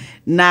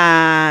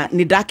na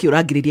nĩ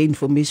ndakĩũrangĩrĩria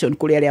information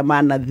kũrĩ arĩa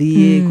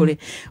manathiĩ kũrĩ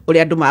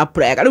ũrĩa andũ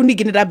maaprayaga rĩu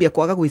ningĩ nĩ ndambia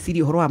kwaga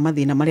gwĩciria ũhoro wa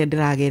mathĩna marĩa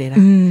ndĩragerera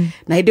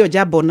na hĩndĩ ĩyo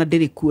njambona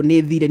ndĩrĩ kuo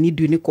nĩ thire nĩ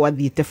ndiũĩ nĩ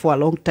kwathiĩte for a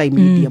long time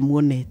nĩ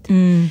ndiamuonete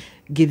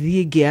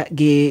ngĩthiĩ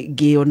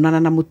ngĩonana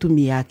na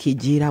mũtumia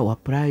akĩnjĩra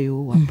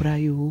waprayo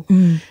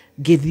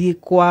ngĩthiĩ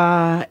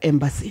kwa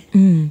embassy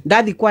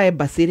ndathi kwa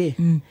embassy rĩ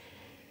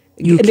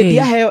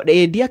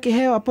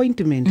ndiakĩheo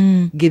appointment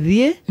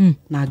ngĩthiĩ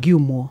na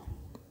ngiumwo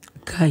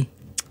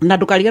na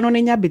ndũkariganwo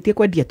nĩ nyambĩtie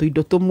kwendia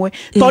tũindo tũmwe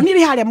to nĩ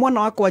rĩ harĩa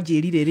mwana wakwa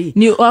Njeri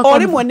rĩ o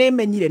rĩmwe nĩ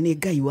menyire nĩ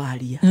Ngai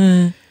waria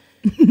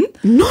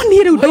no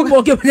nĩ rĩu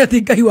ndũkĩmenya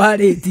ti Ngai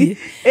warĩtie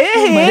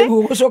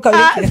marĩguo gũcoka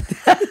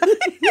wĩkĩra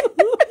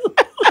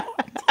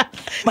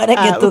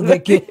mareke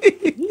tũtheke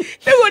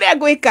rĩu ũrĩa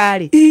ngwĩka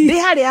rĩ ndĩ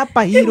harĩa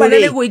apahirũ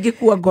rĩ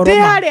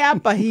ndĩ harĩa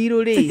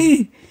apahirũ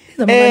rĩ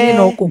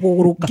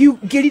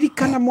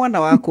ngĩririkana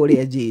mwana wakwa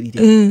ũrĩa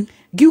Njeri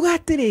ngiuga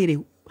atĩrĩrĩ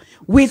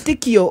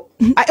wĩtĩkio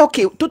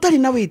okay tũtarĩ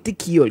na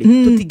wĩtĩkio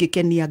rĩ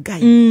tũtingĩkenia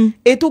Ngai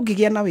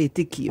tũngĩgĩa na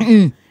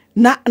wĩtĩkio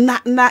na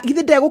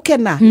githĩ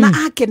ndegũkena na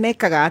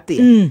akenekaga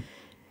atĩa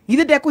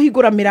githĩ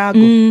ndekũhingũra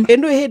mĩrango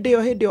ĩno hĩndĩ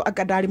ĩyo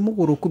anga ndarĩ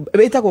mũgũrũku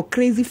wĩtagwo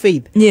crazy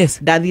faith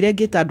ndathire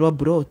ngĩta andũ a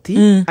broti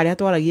arĩa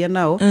twaragia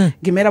nao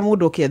ngĩmera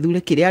mũndũ oke athure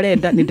kĩrĩa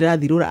arenda nĩ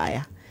ndĩrathiĩ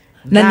rũraya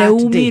na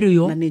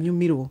nĩ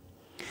nyumirwo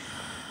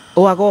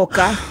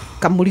agoka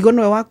kamũrigo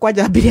nĩwe wakwa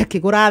njambire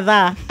akĩgũra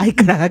thaa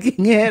aikaraga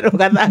kĩng'ero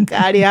gathaka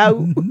arĩ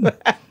hau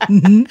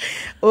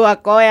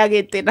akoya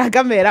gĩtĩ na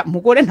ngamera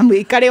mũgũre na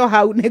mũikare o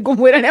hau nĩ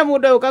ngũmwĩra rĩrĩa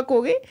mũndũ ũka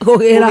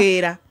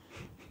kũgĩra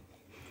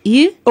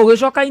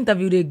ũgĩcoka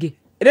interview rĩngĩ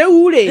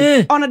rĩu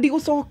rĩ ona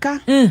ndigũcoka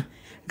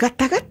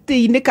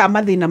gatagatĩ-inĩ ka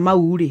mathĩna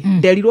mau rĩ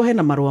nderirwo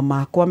hena marũa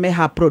makwa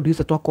meha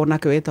producer twakorwo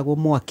nake wetagwo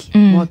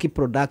Mwaki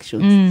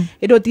Productions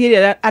ĩndo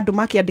tigĩrĩra andũ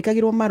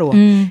makĩandĩkagĩrwo marũa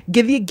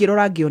ngĩthiĩ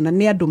ngĩrora ngĩona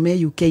nĩ andũ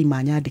me UK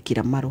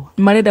manyandĩkĩra marũa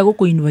marenda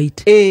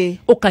gũkũ-invite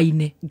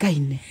ũkaine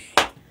ngaine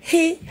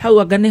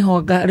hau anga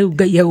nĩho rĩu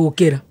Ngai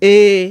agũkĩra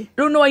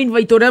rĩu nĩ wa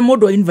invite ũrĩa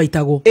mũndũ a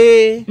invitagwo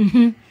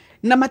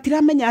na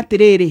matiramenya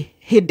atĩrĩrĩ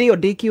hĩndĩ ĩyo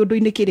ndĩ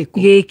kĩũndũ-inĩ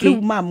kĩrĩkũ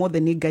rĩu mothe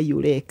nĩ Ngai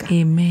ũreka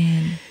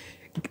amen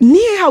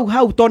niĩ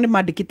hau to nĩ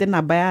mandĩkĩte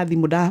namba ya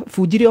thimũ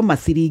ndabunjire o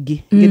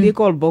maciringi ngĩthiĩ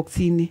call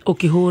box-inĩ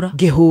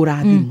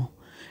ngĩhũra thimũ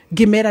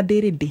ngĩmera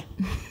ndĩrĩ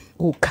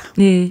gũka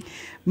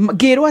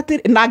ngĩrwo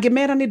atĩ na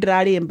ngĩmera nĩ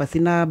ndĩrarĩ embassy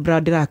na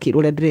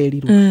ndĩrakĩrwo ũrĩa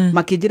ndĩrerirwo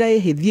makĩnjĩra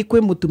thiĩ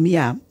kwĩ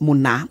mũtumia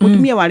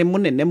mũtumia warĩ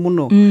mũnene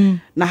mũno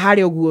na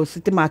harĩ ũguo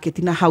city market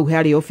na hau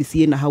harĩ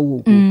ofici ĩna hau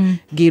ũguo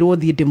ngĩrwo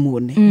thiĩ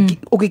ndĩmuone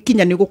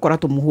ũgĩkinya nĩ ũgũkora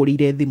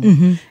tũmũhũrĩire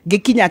thimũ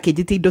ngĩkinya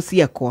akĩnjĩtia indo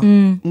ciakwa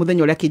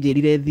mũthenya ũrĩa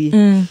akĩnjĩrire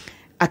thiĩ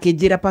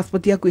akĩnjĩra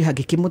passport yaku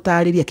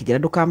hagĩkĩmũtarĩria akĩnjĩra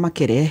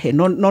ndũkamakerehe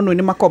no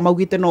nĩ makoo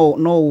maugĩte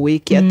no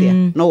wĩke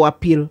atĩa no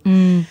appeal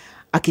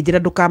akĩnjĩra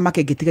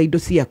ndũkamake ngĩtiga indo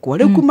ciakwa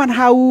rĩu kuma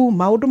hau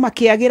maũndũ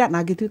makĩagĩra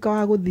na ngĩtuĩka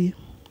wa gũthiĩ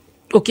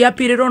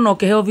ũkĩapirĩrwo na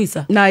ũkĩheo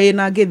visa na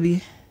na ngĩthiĩ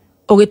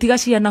ũgĩtiga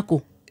ciana kũ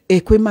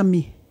kwĩ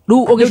mami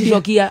rĩu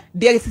ũgĩcicokia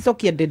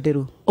ndiagĩcicokia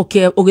ndenderũ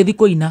ũgĩthiĩ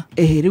kũina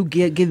rĩu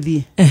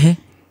ngĩthiĩ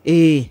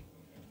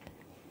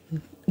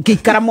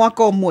ngĩikara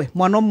mwaka ũmwe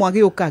mwana ũmwe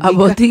agĩũka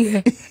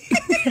abotige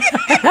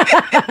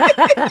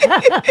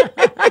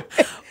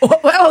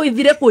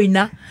ũgĩthire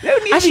kũina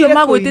acio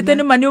magwĩtĩte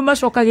nĩma nĩ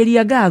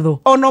ũmacokagĩria ngatho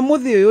ona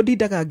mũthĩ ũyũ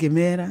ndindaga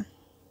ngĩmera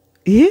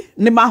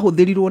nĩ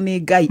mahũthĩrirwo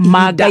nĩ Ngai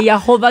Ngai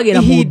ahũthagĩra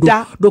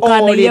mũndũ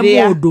ndũkanaire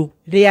mũndũ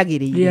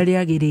rĩagĩrĩire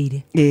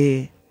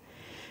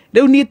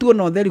rĩu niĩ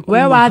tuona ũtheri kuma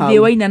hau we wathiĩ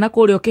waina na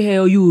kũrĩa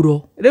ũkĩheo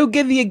euro rĩu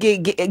ngĩthiĩ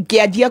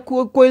ngĩanjia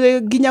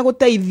nginya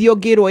gũteithio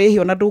ngĩrwo ĩhĩ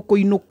ona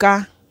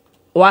ndũkũinũka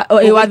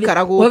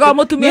wega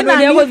mũtumia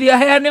nĩ agũthiĩ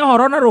aheane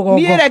ũhoro na rũgongo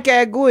niĩ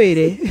reke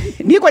ngwĩre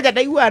niĩ kwanja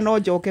ndaigua no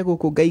njoke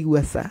gũkũ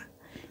ngaigua ca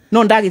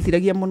no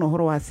ndagĩciragia mũno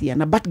ũhoro wa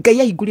ciana but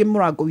Ngai ahingũrie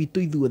mũrango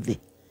witũ ithuothe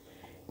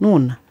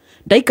nona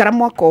ndaikara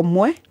mwaka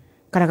ũmwe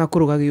karaga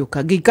kũrũga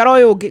gĩũka ngĩikara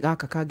ũyũ ũngĩ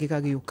gaka kangĩ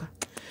gagĩũka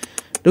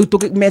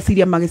rĩu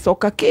meciria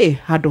magĩcoka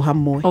handũ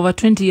hamwe. Over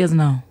 20 years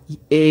now.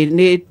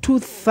 Nĩ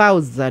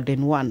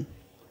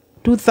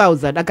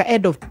 2000 aka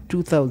end of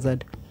 2000.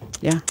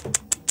 Yeah.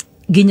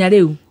 Ginya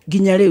rĩu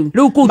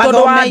rĩu kũu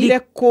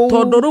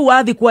tondũ rĩu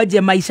wathi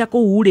kwanjia maica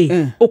kũu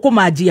rĩ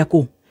ũkũmanjia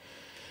kũ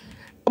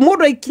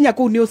mũndũ aikinya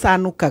kũu nĩ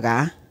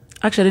ũcanũkaga.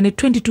 Actually nĩ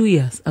 22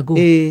 years ago.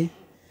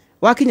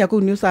 Wakinya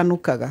kũu nĩ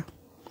ũcanũkaga.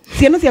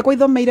 Ciana ciakwa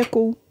ithomeire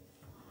kũu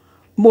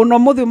mũno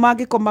mũthĩ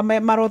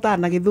mangĩkoma marotaga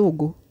na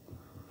gĩthũngũ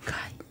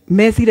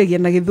meciragia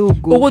na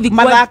gĩthũngũ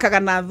mathakaga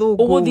na thũngũ.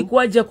 Ũgũthi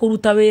kwanjia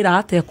kũruta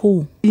wĩra atĩa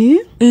kũu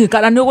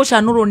kana nĩ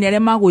ũgũcanũrwo nĩ arĩa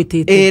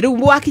magwĩtĩte.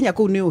 Rĩu wakinya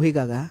kũu nĩ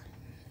ũhĩgaga.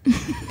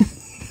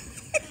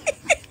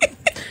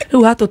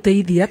 Rĩu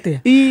hatũteithia atĩa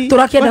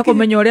tũrakĩenda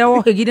kũmenya ũrĩa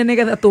wohĩgire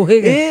nĩgetha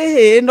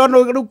tũhĩge. No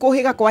rĩu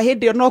kũhĩga kwa hĩndĩ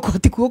ĩyo no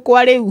tikuo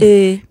kwa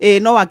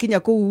rĩu. No wakinya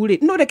kũu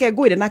rĩ no reke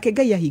ngwĩre nake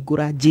Ngai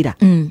ahingũra njĩra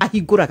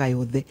ahingũraga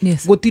yothe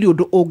gũtirĩ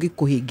ũndũ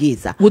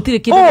ũngĩkũhĩngĩca gũtirĩ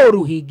kĩndũ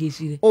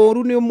gĩkũhĩngĩcire.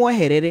 Ũru nĩ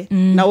ũmweherere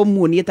na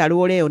ũmuonie tarĩ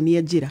ũreo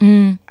nĩ njĩra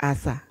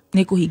aca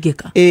nĩ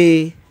kũhingĩka.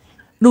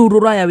 Rĩu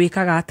rũraya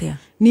wĩkaga atĩa?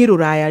 Niĩ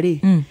rũraya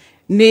rĩ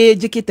nĩ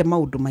njĩkĩte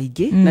maũndũ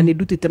maingĩ na nĩ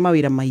ndutĩte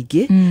mawĩra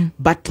maingĩ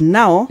but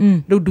now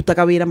rĩu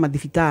ndutaga wĩra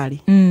mathibitarĩ.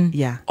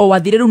 O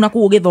wathire rĩu na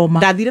kũu ũgĩthoma?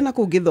 Ndathire na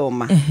kũu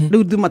ngĩthoma.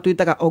 Rĩu thuma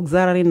twĩtaga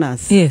auxiliary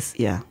nurse.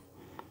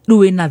 Rĩu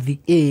wĩ nathi.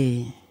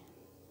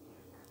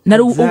 Na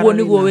rĩu ũguo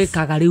nĩguo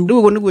wĩkaga rĩu? Rĩu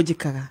ũguo nĩguo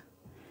njĩkaga.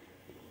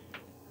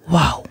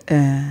 Wow.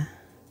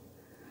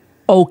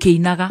 O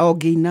ũkĩinaga? O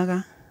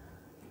ngĩinaga.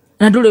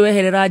 Na ndũrĩ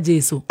weherera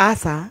Jesũ?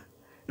 Aca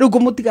rĩu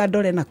ngũmũtiga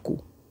ndore nakũ?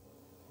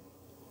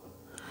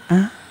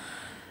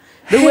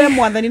 Rĩu we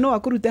Mwathani no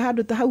akũrute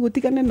handũ ta hau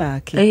ũtigane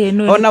nake.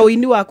 Ona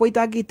ũini wakwa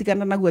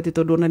itangĩtigana naguo atĩ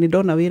tondũ ona nĩ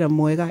ndona wĩra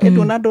mwega.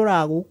 Ndona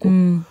ndoraga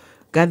gũkũ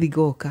ngathi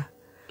ngoka.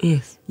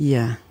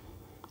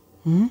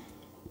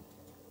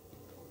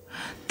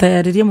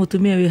 Tayarĩria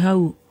mũtumia wĩ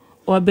hau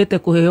wambete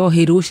kũheo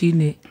hĩ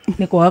rũcinĩ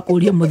nĩ kwaga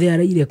kũria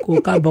mũthĩareire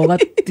kũ kamba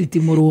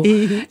ũgatitimũrwo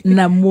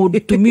na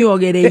mũtumia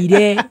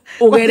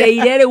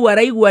ũgereire rĩu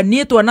araigua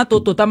niĩ twana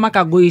tũtũ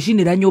tamaka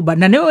ngũĩcinĩra nyũmba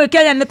na nĩ ũĩ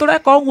Kenya nĩ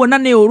tũreka ũguo na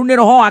nĩ ũru nĩ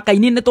roho wa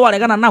Kaini nĩ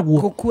twaregana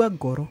naguo gũkua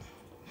ngoro.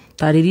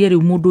 Tarĩria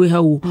rĩu mũndũ wĩ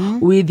hau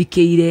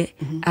wĩthikĩire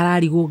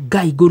ararigwo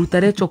Ngai ngũruta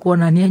recho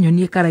kuona nĩ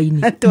anyonie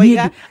karaini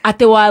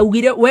atĩ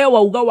waugire we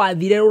wauga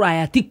wathire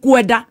rũraya ti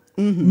kwenda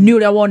nĩ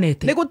ũrĩa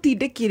wonete nĩ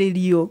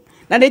gũtindĩkĩrĩrio.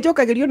 Na nĩ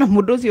njokagĩrio na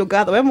mũndũ ũcio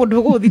ngatho we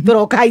mũndũ gũthi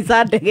tũroka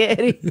haica ndege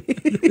rĩ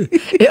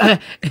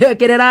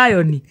kĩrera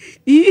yoni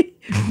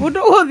mũndũ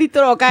gũthi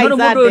tũroka haica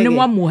ndege. Mũndũ nĩ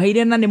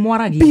mwamuoheire na nĩ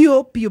mwaragia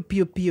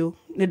piũ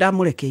nĩ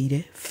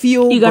ndamũrekeire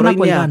biũ igana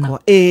kwa igana.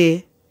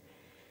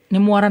 Nĩ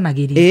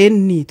mwaranagĩria?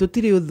 Ni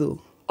tũtirĩ ũthũ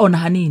ona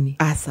hanini.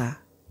 Aca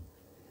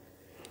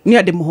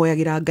nĩ andĩ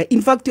mũhoyagĩra Ngai.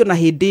 In fact ona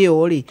hĩndĩ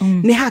ĩyo rĩ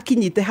nĩ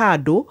hakinyĩte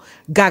handũ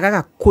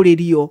ngagaga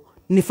kũrĩrio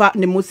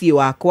nĩ mũciĩ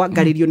wakwa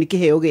ngarĩrio nĩ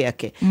kĩheo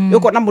gĩake.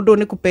 Ũkona mũndũ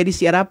nĩ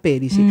kũperici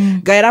araperici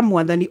ngaĩra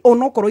Mwathani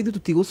ona okorwo ithu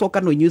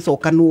tũtigũcoka no inyuĩ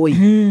cokanwo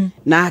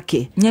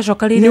nake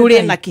nĩ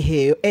ũrĩ na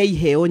kĩheo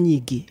iheo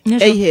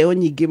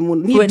nyingĩ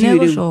mũno.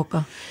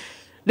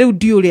 Rĩu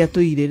ndi ũrĩa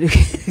tũire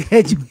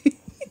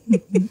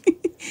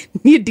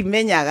niĩ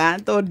ndimenyaga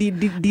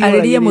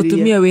arĩria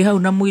mũtumia wĩ hau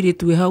na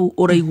mũirĩtu wĩ hau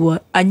ũraigua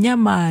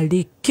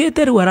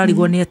anyamarĩkĩte rĩu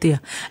ararigwo nĩ atĩa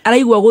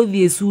araigua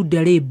gũthiĩ Saudi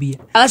Arabia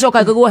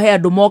agacoka akĩgwa he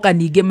andũ moka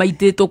ningĩ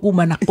maitĩtwo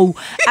kuma na kũu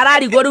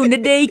ararigwo rĩu nĩ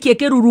ndĩikie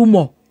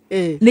kĩrurumo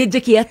nĩ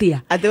njĩke atĩa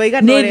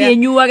nĩ thiĩ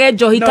nyuage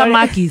njohi ta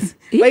Makis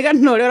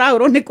waigana ũrĩa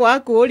ũrahũrwo nĩ kwaga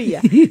kũũria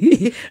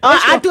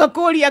atua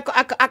kũũria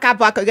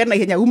akamba akauga na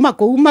ihenya uma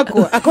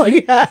kũ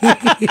akoria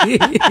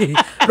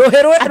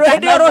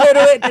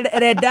rũhĩ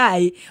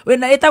redai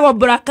wĩna ĩtagwo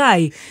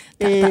brakai.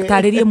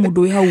 Tarĩrie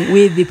mũndũ wĩ hau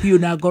wĩ thĩ biũ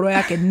na ngoro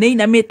yake nĩ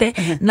inamĩte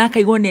na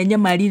akaigua nĩ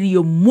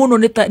anyamaririo mũno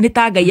nĩ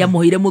ta Ngai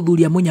amũheire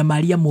mũthuri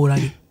amũnyamaria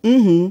mũrage.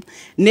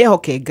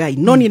 Nĩhoke Ngai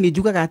no niĩ nĩ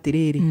njugaga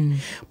atĩrĩrĩ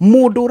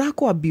mũndũ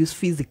ũrakũ abuse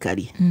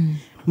physically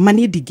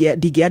mani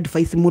ndingĩ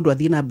advice mũndũ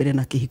athiĩ na mbere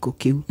na kĩhiko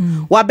kĩu.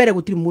 Wa mbere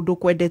gũtirĩ mũndũ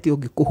kwendete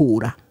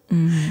ũngĩkũhũra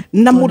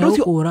na mũndũ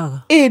ũcio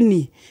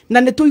ĩni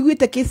na nĩ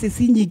tũiguĩte cases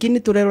nyingĩ nĩ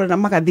tũrerora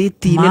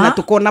magathĩti-inĩ na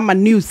tũkona ma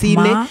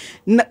news-inĩ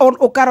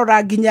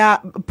ũkarora nginya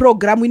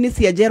program-inĩ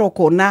cia njera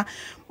ũkona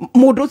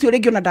mũndũ ũcio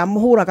rĩngĩ ona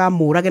ndamũhũraga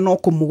mũrage no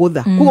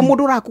kũmũgũtha. Koguo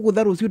mũndũ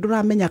ũrakũgũtha rũciũ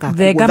ndũramenyaga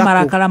venga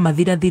marakara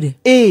mathirathire.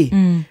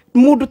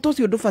 Mũndũ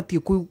tũcio ndũbatiĩ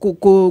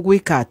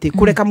gwĩka atĩ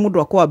kũreka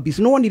mũndũ akwa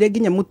abuse. Nĩ wonire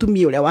nginya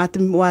mũtumia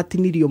ũrĩa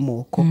watinirio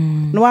moko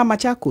nĩ wa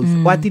Machakos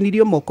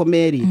watinirio moko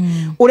merĩ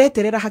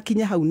ũreterera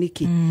hakinya hau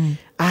nĩkĩ?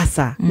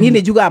 Aca niĩ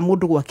nĩ njugaga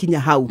mũndũ gwakinya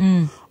hau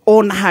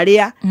ona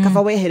harĩa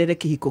kaba weherere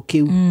kĩhiko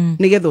kĩu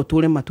nĩgetha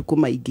ũtũre matukũ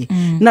maingĩ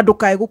na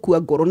ndũkae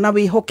gũkua ngoro na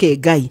wĩhoke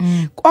Ngai.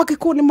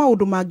 Angĩkorwo nĩ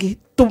maũndũ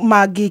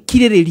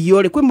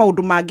mangĩkirĩrĩrio rĩ kwĩ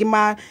maũndũ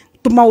mangĩ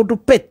tũmaũndũ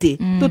pete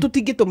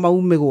tũtingĩtũma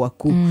ume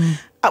gwaku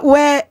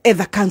we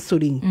etha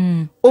counseling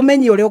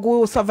umenye ũrĩa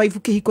ũgũ-survive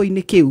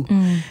kĩhiko-inĩ kĩu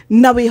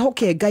na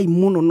wĩhoke Ngai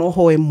mũno na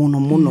ũhoe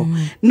mũno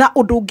na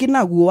ũndũ ũngĩ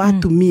naguo wa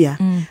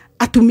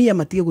atumia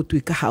matige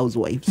gũtuĩka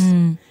housewives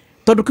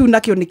tondũ kĩu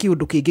nakĩo nĩ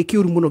kĩũndũ kĩngĩ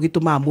kĩũru mũno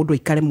gĩtũmaga mũndũ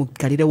aikare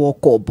mũikarĩre wa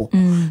ũkombo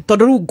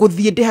tondũ rĩu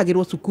ngũthiĩ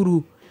ndĩhagĩrwo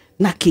cukuru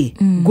naki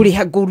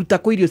nguriha nguruta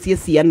kwa irio cie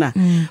ciana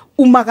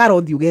umagara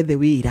uthi ugethe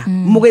wira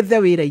mugethe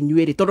wira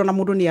inyuiri tondu na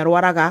mundu ni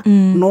arwaraga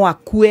no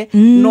akue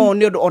no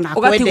ni undu ona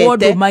kwendete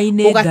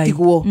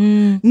ugatigwo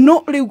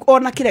no riu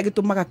ona kiria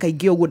gitumaga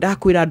kaingi uguo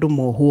ndakwira andu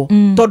mohwo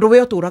tondu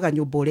we uturaga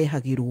nyumba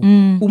urehagirwo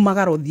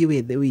umagara uthi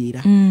wethe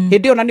wira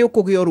hindi ona ni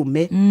ukugio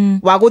rume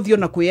wa guthio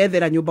na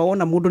kwiyethera nyumba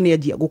wona mundu ni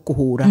anjia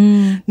gukuhura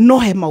no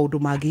he maundu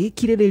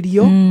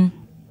mangikiriririo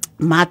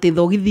mate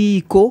thogithi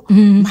iko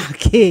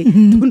make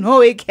no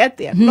weke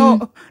atia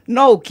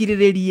no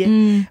ukiriririe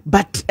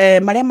but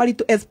maria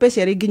maritu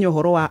especially nginya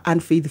horo wa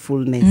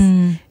unfaithfulness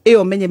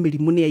iyo menye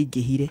mirimu ni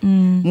aingihire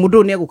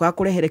mundu ni aguka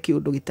kurehere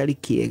kiundu gitari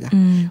kiega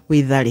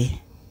withari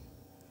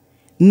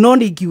no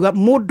ningiuga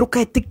mundu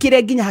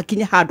kaetikire nginya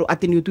hakinya handu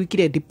ati ni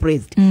utwikire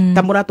depressed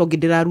ta muratongi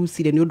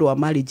ndirarucire ni undu wa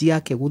marriage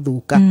yake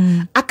guthuka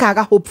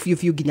akaga hope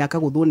fiu nginya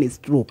akaguthwo ni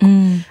stroke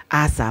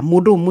asa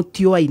mundu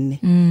mutioaine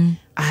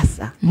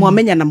asa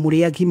mwamenya na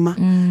muri agima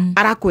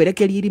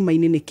arakwerekeria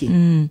irima-ini niki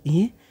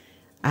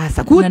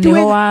asa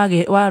kutwe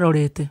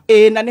warorete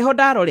na niho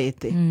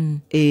ndarorete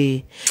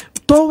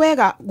to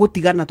wega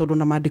gutigana tondu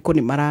na mandiko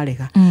ni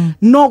mararega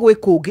no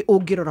gwikungi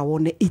ungirora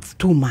wone it's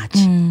too much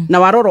na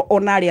waroro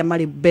ona aria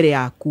mari mbere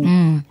yaku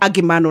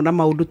angimano na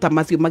maundu ta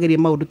macio magerie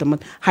maundu ta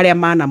haria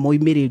mana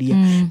moimiriria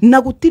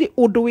na gutiri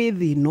undu wi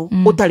thino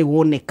utari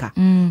woneka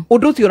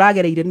undu ucio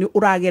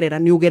uragerera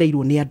ni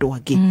ugereirwo ni andu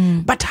angi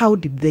but how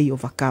did they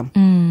overcome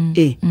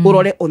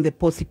urore on the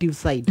positive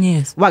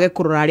side wage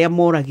kurora aria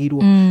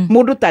moragirwo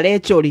mundu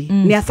tarechori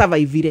ni a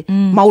survive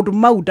maundu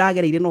mau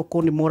ndagereire no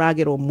ko ni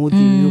moragerwo muthi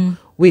uyu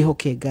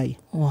wihoke Ngai.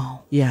 Wow.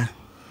 Yeah.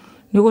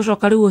 Ni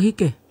gucoka riu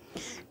hike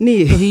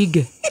ni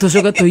tuhinge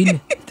tucoke tuine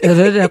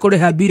rere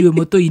kuriha birio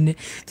mutuine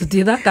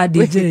tutithaka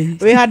DJ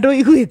we handu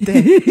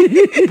iguite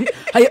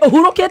ai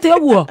uhurukete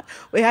uguo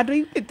we handu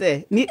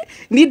iguite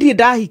ni ndi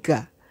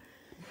ndahika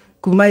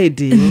kuma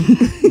indi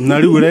na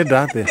riu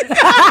urenda ate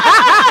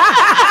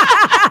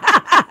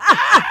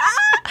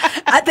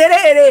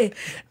aterere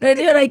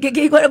ni ora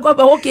ikiki kwamba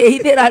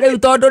gukihithira riu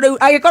tondu riu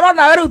agikorwo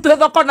nawe riu twi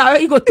thoko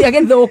nawe igutia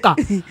githuka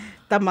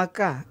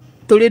tamaka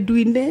tuli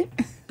nduine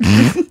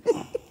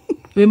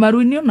we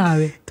maruinio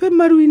nawe twe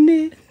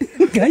maruine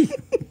Ngai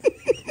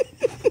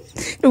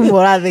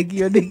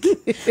umurathegio niki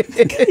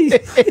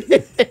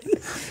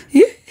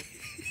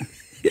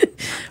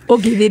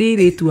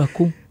ogithirire tu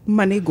aku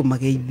mane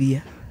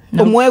ngumageithia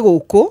umwe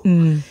guku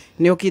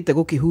ni okite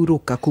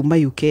gukihuruka kuma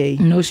UK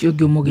no ucio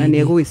ngi umugeithia na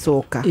ni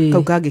gugicoka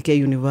kau kangi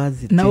ke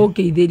university na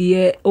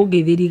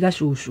ugeithiri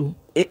gacucu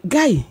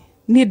Ngai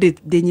ni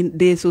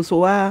de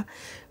cucu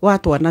wa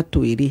twana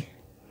twiri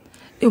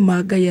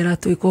ima Ngai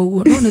aratwika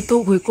uguo no ni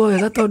tugwika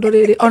wega tondu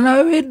riri ona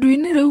we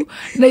nduine riu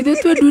na ithu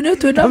twe nduine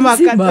twe na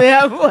msima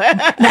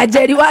na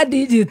Njeri wa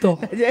digital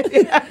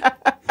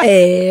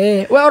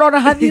we urona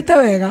hathiite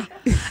wega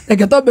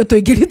reke tombe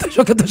tuingiri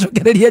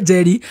tucokererie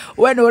Njeri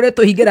we ni uri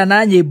tuhingira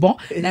na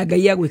nyimbo na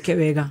Ngai agwike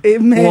wega.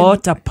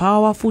 What a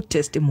powerful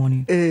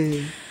testimony.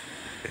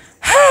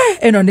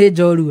 Eno ni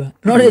njorua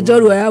no ni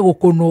njorua ya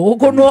gukunwo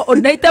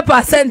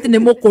 90% ni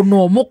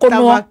mukunwo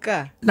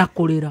na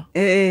kurira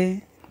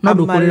no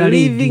ndukurira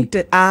living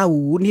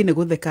au ni ne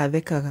gutheka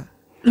thekaga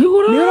ni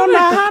urona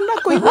hana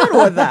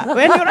kuigwirwo tha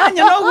we ni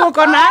uranya no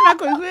guko na hana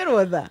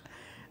kuigwirwo tha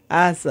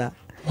asa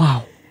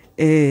wow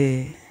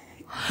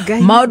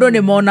Ngai maundu ni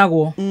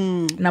monagwo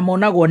na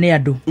monagwo ni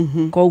andu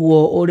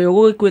koguo uri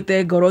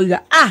ugikwite ngoro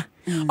iga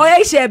oya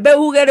icembe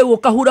uge riu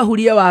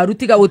ukahurahurie waru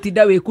tiga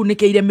gutinda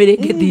wikunikiire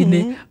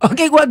miringithini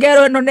okigwa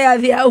ngero ino ni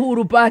athia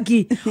Uhuru Park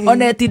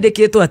ona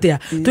etindikitwo atia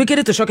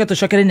twikiri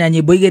tucokere na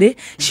nyimbo igiri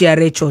cia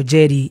Rachel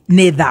Njeri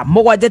ni tha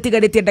 7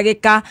 tigaritie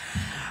ndagika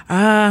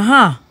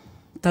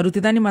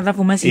tarutithani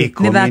mathabu macio ni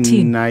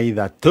 13 na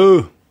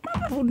ithatu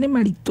ni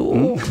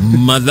maritu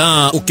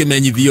mathaa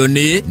ukimenyithio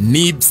ni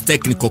NIBS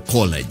Technical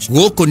College.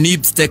 Goko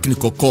NIBS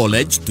Technical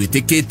College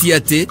twitikitie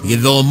ati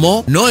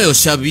githomo noyo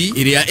shabi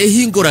iria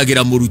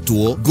ihinguragira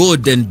murutwo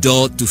golden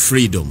door to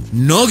freedom.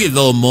 No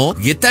githomo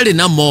gitari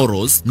na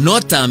morals no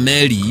ta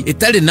meri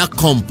itari na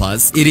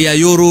compass iria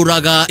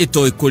yoruraga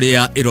itoi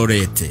kuria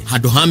irorete.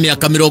 Handu ha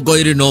miaka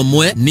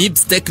 21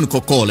 NIBS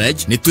Technical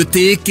College ni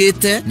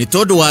twitiikite ni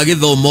tondu wa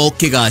githomo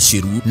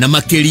kigashiru na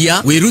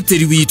makiria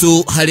wirutiri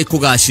witu hari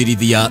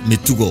kugashirithia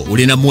mitugo.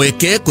 Urina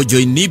mweke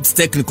kujoin NIBS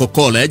Technical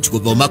College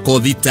guthoma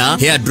kothi ta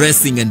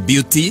hairdressing and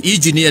beauty,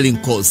 engineering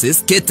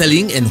courses,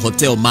 catering and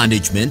hotel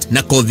management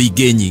na kothi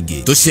ingĩ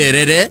nyingĩ.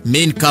 Tucerere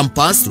main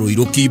campus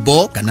Ruiru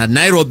Kibo kana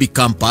Nairobi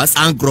campus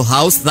Anglo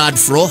House 3rd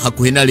floor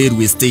hakuhĩ na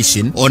railway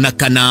station ona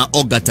kana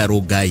Ongata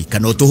Rongai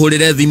kana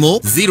utuhurire thimu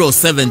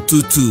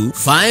 0722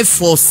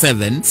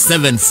 547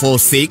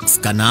 746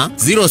 kana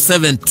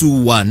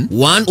 0721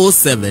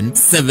 107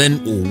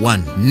 701.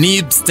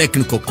 NIBS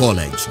Technical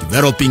College,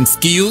 developing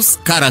skills,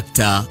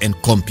 character and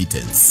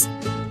competence.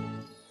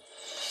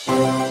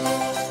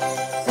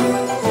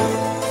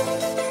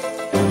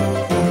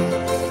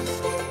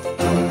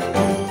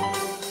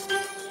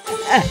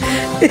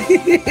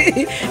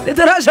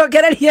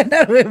 Nituracokereria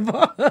na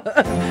rwimbo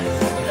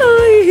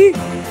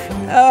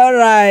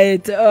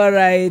Alright.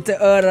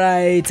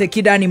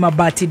 Kidani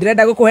Mabati.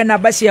 Ndirenda gukuhe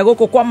namba cia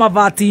guku kwa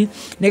Mabati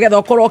nigetha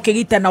ukorwo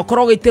ukigitana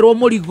ukorwo gitirwo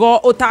murigo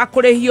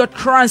utakurihio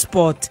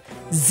transport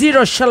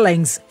 0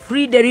 shillings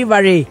free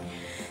delivery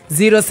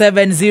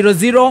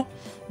 0700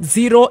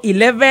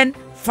 011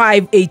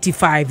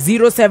 585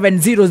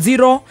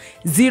 0700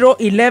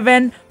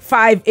 011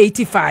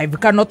 585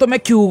 kana utume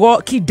kiugo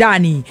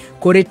Kidani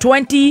kuri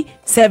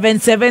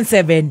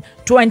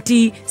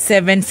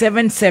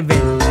 2777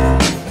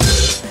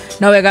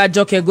 na wega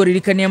njoke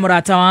nguririkanie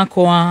murata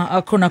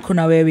wakwa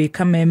kuna wewe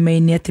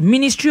kameme-ini ati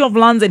Ministry of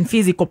Lands and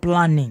Physical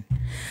Planning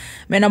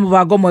mena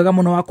mubango mwega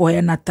muno wa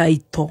kuheana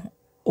taito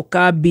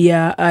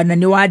ukambia na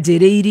ni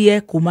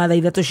wanjiriirie kuma thaa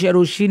 3 cia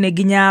rucine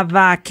nginya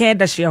thaa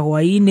 9 cia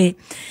hwaini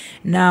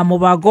na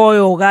mubango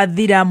uyu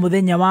ugathira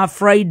muthenya wa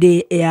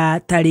Friday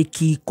ya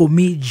tariki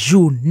 10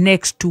 June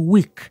next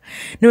week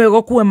niwe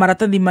gokuwe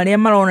maratathi maria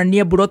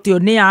maronania buroti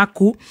ni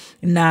yaku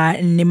na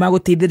ni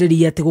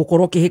magutithiriria ati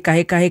gukorwo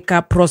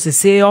kihika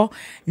process iyo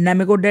na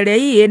migundere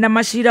hii na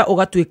mashira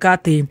ugatuika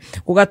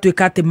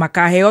ati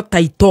makaheo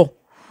taito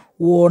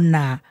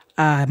wona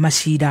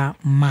mashira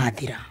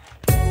mathira.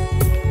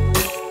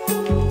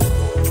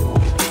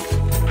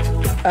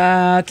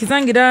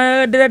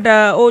 Kizangira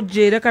ndirenda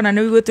ujire kana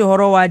ni wigwite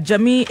horo wa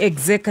Jamii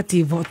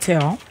Executive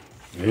Hotel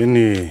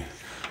ini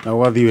na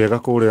wathi wega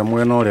kuria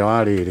mwena uria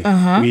wariri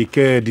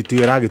weekend tu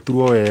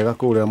iragiturwo wega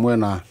kuria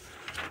mwena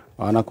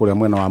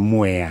wa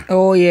Mwea.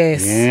 Oh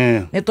yes.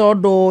 Ni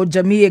tondu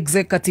Jamii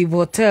Executive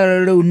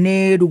Hotel riu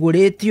ni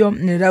ruguritio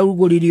ni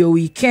ruguririo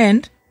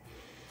weekend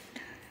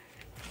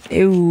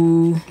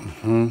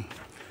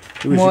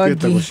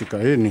Shiketa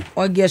gushika ini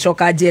ogia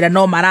coka njira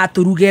no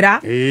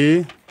maraturugira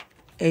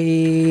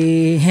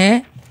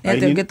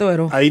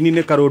aini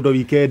ne karondo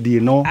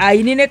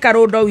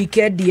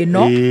weekend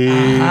ino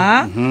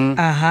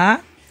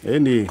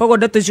eni kogo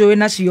ndeto cio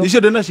winacio icio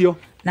ndinacio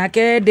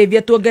nake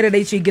Davia tuongerera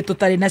icio ingi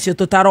tutari nacio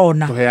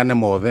tutarona tuheane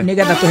mothe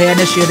nigetha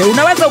tuheane ciothe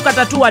unaweza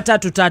ukatatu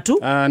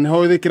 333 ni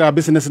ho thikira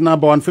business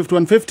number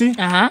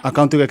 150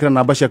 account igekira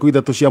namba cia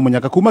kuithatu cia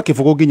munyaka kuma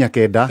kifugo nginya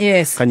kenda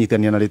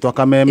kanyitania na ritwa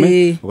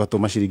kameme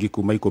ugatuma ciringi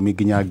kuma 10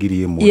 nginya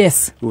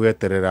 1000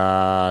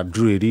 ugeterera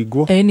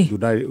druiringo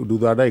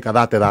thutha ndagika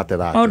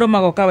 30 maundu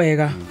magoka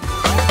wega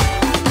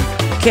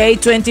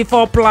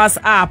K24 Plus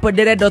app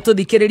ndirenda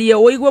tuthikiririe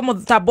uigue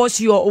mutambo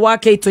cio wa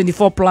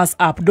K24 Plus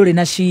app nduri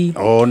na ci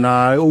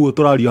ona uguo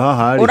turario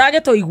haha ri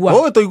urage tuigua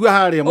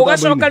haria mutambo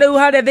ugacoka riu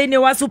haria thiini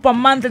wa super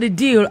monthly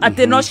deal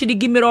ati no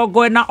ciringi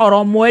 40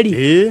 oro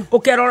mweri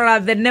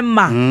ukerorera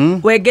thenema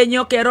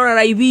wengenyo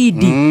ukerorera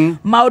ibindi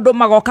maundu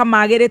magoka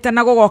magirite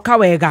na gugoka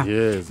wega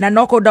na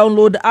no ku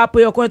download app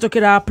yo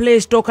kuhitukira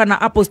Play Store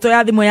kana Apple Store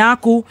ya thimu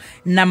yaku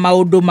na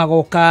maundu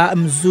magoka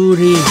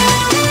mzuri.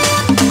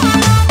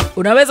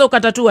 Unaweza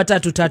ukatatua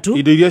 333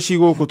 indo iria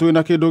ciguku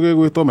twina kindu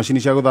gigwitwo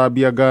machini cia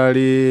guthambia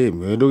ngari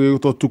kindu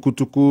gigwitwo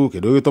tukutuku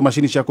kindu gigwitwo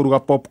machini cia kuruga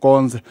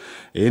popcorns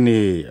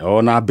ini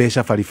ona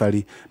besha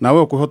farifari na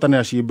we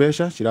ukuhotanira ci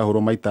besha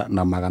cirahurwo maita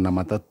na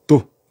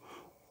 300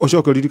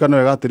 ucoke ririkana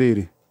wega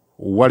atiriri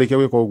warike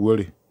gwika uguo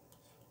ri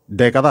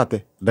ndeka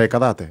thate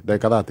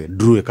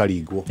ndru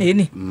karingwo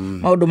ini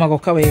maundu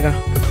magoka wega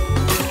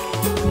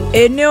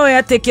eneo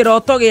ya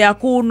tekiroto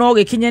giaku no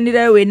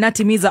gikinyanire wina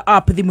Timiza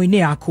app thimu-ini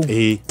yaku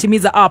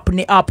Timiza app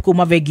ni app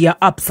kuma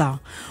vegia appsa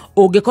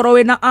ungikorwo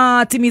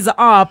wina Timiza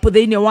app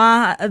thiini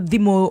wa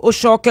thimu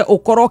ucoke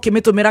ukorwo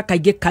kimitumira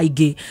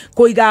kaingi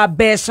kuiga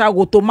besha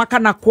gutuma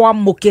kana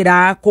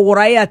kwamukira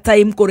kugura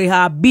airtime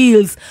kuriha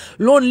bills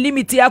loan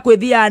limit yaku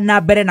ithia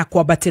na mbere na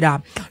kwambatira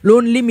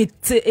loan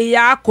limit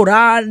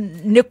yakura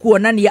ni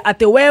kuonania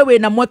ati wewe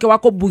na mweke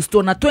wako boost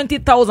na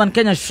 20,000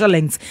 Kenya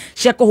shillings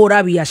cia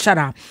kuhura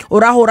biashara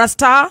urahura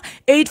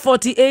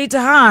 *848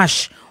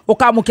 hash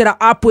ukamukira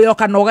app yo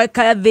kana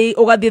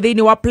ugathie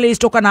thiini wa Play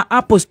Store kana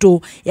Apple Store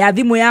ya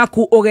thimu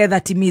yaku ugetha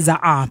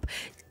Timiza app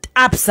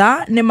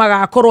appsa ni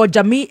magakorwo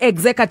Jamii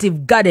Executive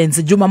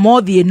Gardens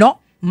Jumamothi ino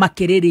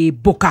makiriri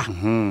buka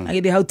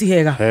agithi hauti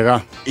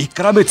hega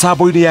ikara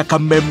mitambo-ini ya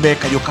kameme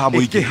kayuka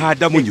muingi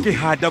handa munyu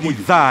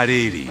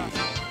ithariri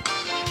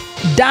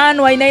Dan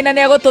Wainaina ni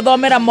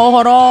agututhomera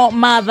mohoro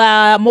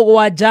matha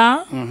mugwanja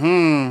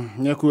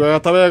nyakuaga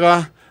ta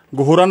wega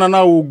nguhurana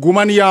na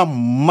ungumania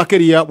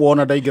makiria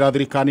wona ndaigira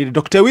thirikani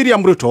Dr.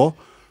 William Ruto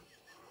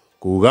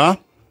kuga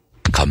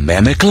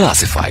Kameme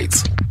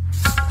Classifieds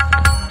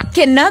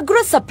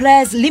Kenagro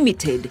Supplies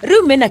Limited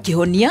riu mena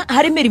kihonia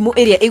hari mirimu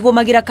iria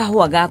igumagira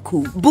kahua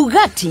gaku.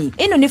 Bugatti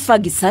ino ni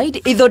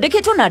fungicide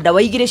ithondeketwo na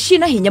dawa igire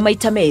cina hinya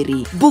maita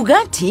meri.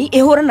 Bugatti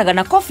ihuranaga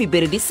na coffee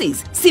berry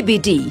disease,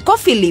 CBD,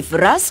 coffee leaf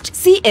rust,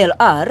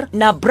 CLR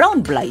na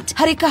brown blight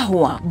hari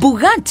kahua.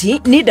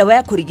 Bugatti ni dawa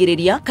ya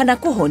kurigiriria kana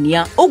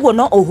kuhonia uguo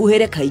no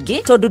uhuhere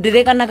kaingi tondu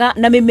ndireganaga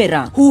na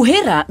mimera.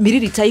 Huhera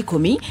mililita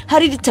 10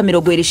 hari lita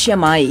 20 cia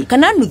mai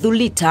kana nuthu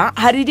lita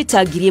hari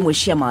lita 1,000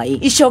 cia mai.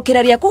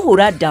 Icokera ria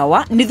kuhura dawa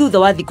ndawa nĩ thutha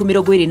wa thikũ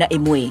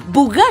 21.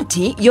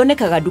 Bugatti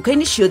yonekaga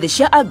nduka-inĩ ciothe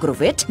cia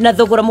Agrovet na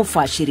thogora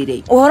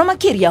mũbacĩrĩre. Ũhoro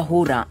makĩria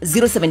hũra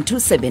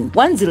 0727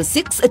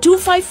 106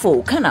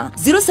 254 kana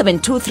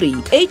 0723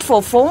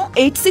 844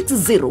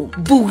 860.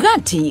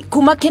 Bugatti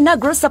kuma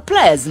Kenagro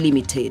Suppliers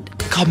Limited.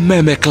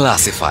 Kameme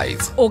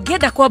Classifieds.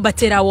 Ũngĩenda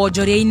kwambatĩra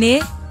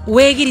wonjoria-inĩ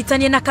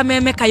wĩgiritanie na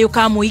kameme kayũ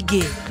ka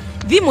mũingĩ.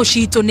 Thimũ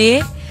citũ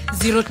nĩ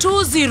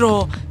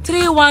 020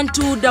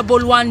 312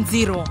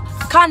 110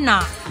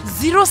 kana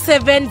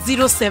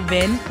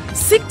 0707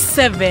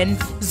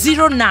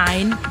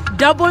 6709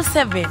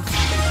 77.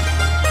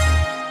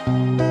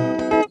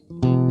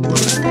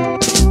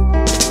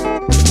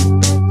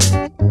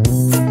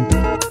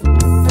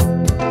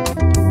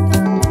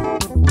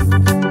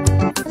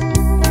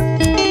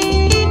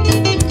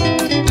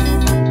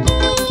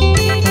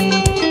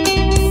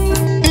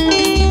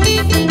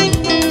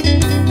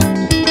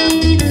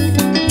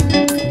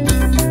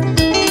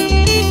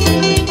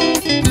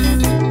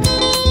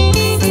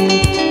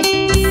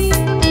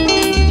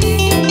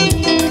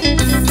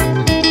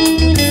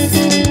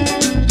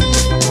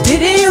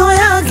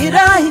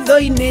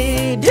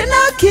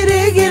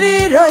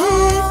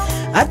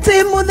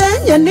 Ate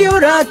muthenya ni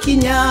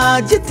urakinya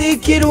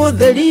njitikirwo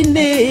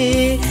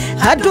theri-ini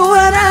andu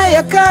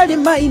araya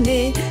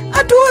karima-ini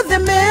andu othe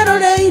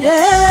meroreire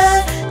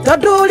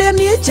tondu uria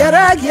nie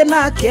njaragia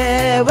nake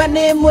we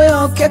ni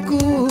mwĩhokeku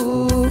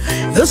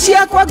thu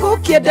ciakwa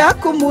ngũkĩenda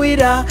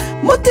kũmwĩra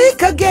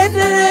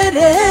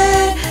mũtikagenderere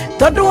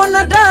tondu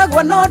ona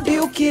ndagwa no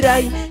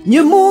ndiũkĩrai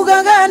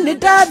nyumugaga nĩ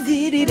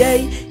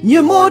ndathirire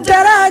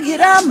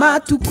nyumũndaragira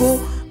matuko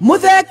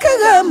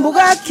muthekaga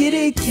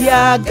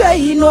mugakirikia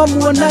ngai no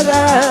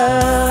muonaga.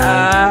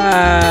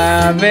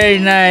 Very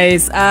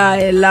nice.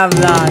 I love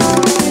that.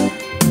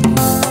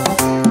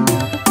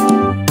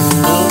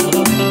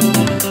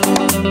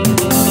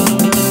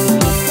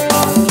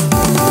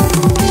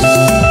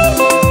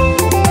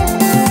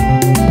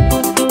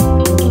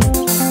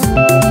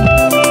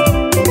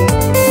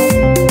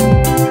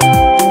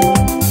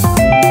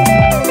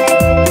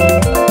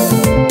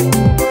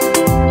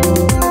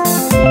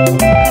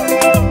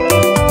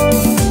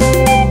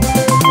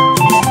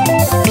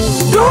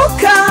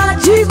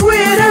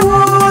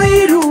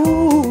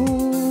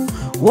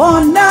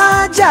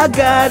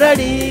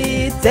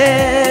 Jagararite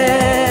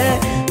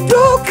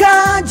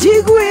duka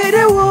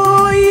jigwire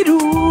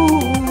woiru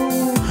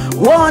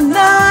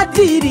wona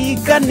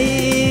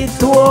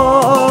dirikanitwo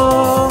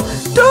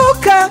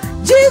duka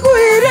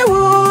jigwire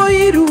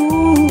woiru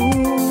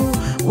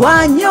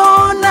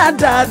wanyona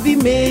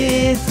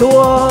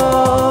dathimitwo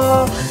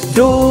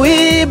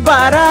dui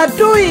bara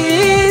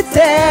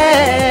duite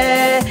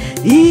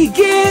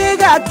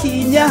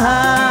igigakinya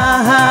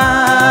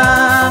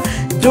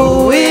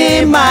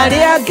dui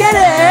maria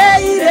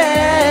gereire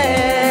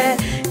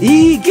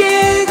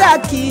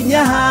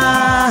igigakinya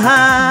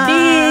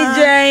DJ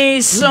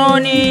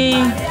Sony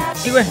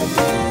iwe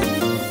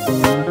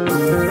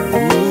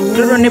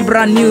rũrũ nĩ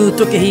brand new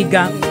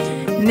tũkĩhinga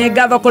nĩ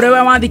ngatho kũrĩ we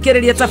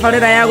wathikĩrĩria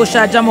tabarĩra ya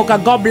gũcanjamũka.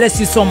 God bless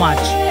you so much.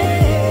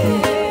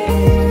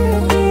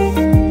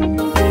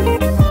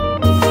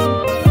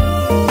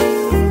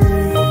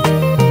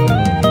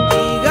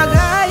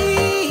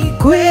 igagai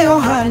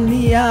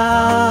kwĩohania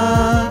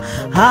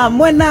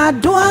hamwe na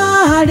andũ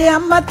arĩa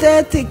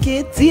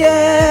matetĩkĩtie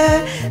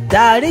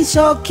ndarĩ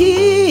icoki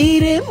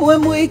rĩmwe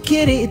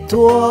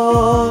mwĩkĩrĩtwo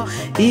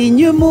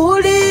inyuĩ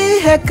mũrĩ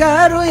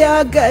hekarũ ya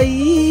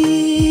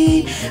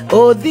Ngai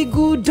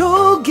ũthingu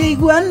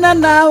ndũngĩiguana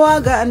na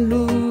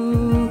waganu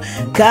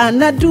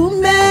kana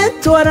ndume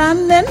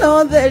twarane na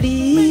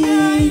ũtheri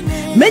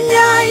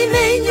menyai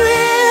nĩ inyuĩ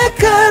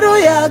hekarũ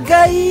ya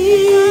Ngai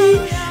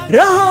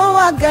roho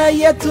wa Ngai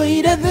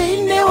atũire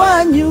thĩinĩ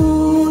wanyu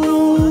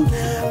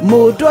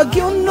mũndũ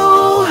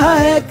angĩũnũha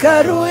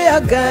hekarũ ya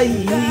Ngai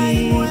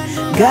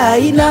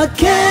Ngai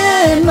nake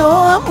no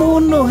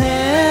amũnũhe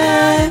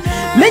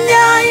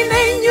menyai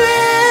nĩ inyuĩ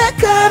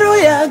hekarũ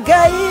ya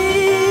Ngai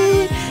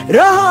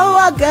roho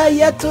wa Ngai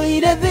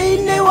atũire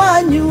thĩinĩ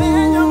wanyu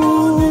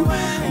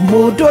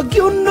mũndũ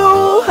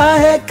angĩũnũha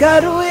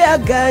hekarũ ya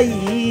Ngai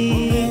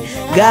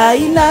Ngai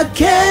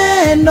nake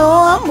no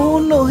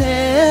amũnũhe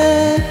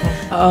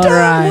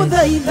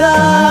ndamũthaitha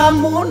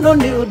mũno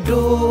nĩ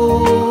ũndũ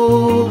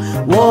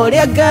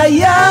woria Ngai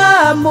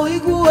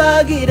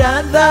amũiguagĩra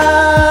tha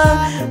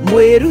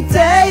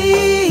mwĩrutei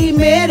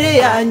mĩĩrĩ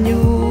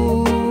yanyu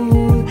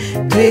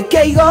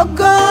twĩke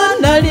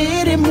igongona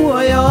rĩrĩ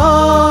muoyo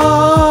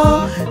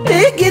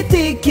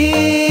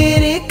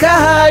rĩngĩtikĩrĩka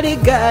harĩ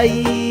Ngai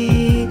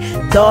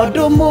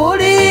tondũ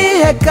mũrĩ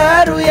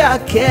hekarũ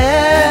yake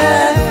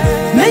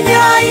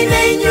menyai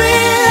nĩ inyuĩ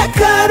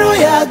hekarũ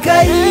ya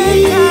Ngai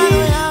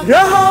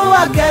roho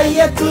wa Ngai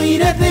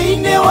atũire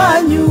thĩinĩ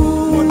wanyu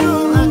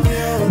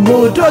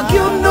mũndũ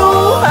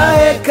angĩũnũha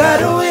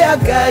hekarũ ya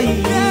Ngai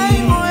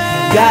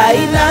Ngai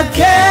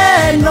nake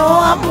no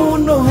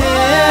amũnũhe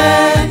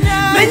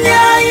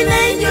menyai nĩ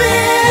inyuĩ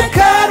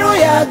hekarũ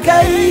ya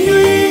Ngai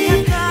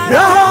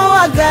roho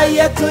wa Ngai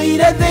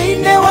atũire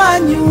thĩinĩ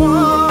wanyu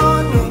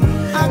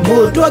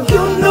mũndũ mũndũ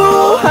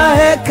akiunuha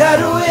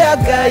hekaru ya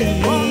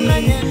Ngai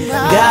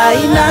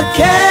Ngai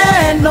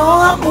nake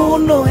no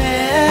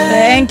amunuhe.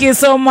 Thank you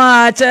so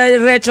much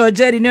Rachel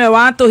Njeri niwe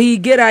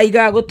watuhingira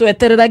iga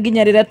gutweterera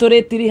nginya rĩrĩa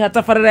tũrĩtiriha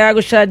tabarĩra ya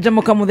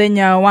gũcanjamũka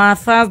mũthenya wa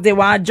Thursday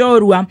wa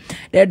Njorua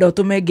renda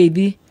ũtũme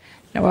ngeithi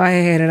na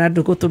waheherera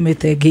andũ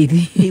gũtũmĩte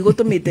ngeithi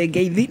gũtũmĩte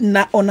ngeithi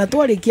na ona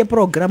twarikia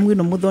program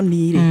ĩno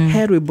mũthoni rĩ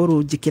he rwĩmbo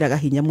rũnjĩkĩraga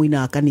hinya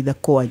mũina kanitha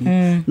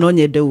kwanyu no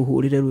nyende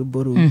ũhũrĩre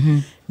rwĩmbo rũu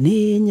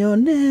nĩ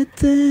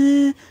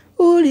nyonete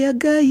ũrĩa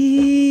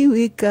Ngai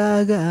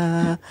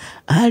wikaga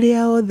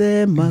arĩa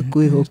othe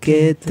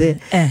makwĩhokete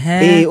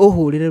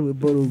ũhũrĩre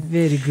rwĩmbo rũu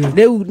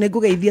rĩu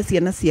nĩngũgeithia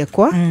ciana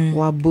ciakwa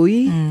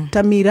Wambui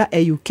Tamira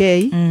UK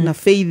na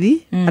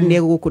Faith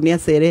nĩ gũkũ nĩ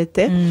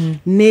acerete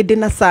nĩ ndĩ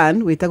na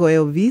son wĩtagwo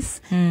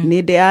Elvis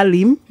nĩ ndĩ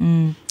Alim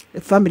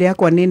family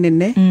yakwa nĩ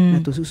nene na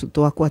tũcucu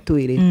twakwa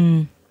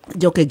twĩrĩ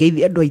njoke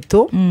ngeithia andũ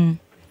aitũ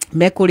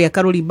mekũrĩa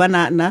Karũri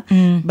Banana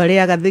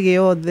barĩa gathĩgĩ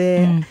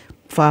yothe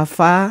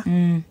baba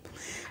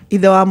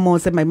ithe wa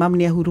Mose my mom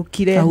nĩ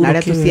ahurũkire na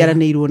arĩa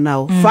tũciaranĩirwo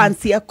nao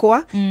fans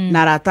yakwa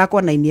na arata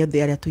akwa na inyuĩ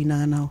othe arĩa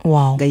tũinaga nao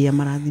Ngai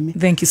amarathime.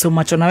 Thank you so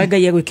much ona we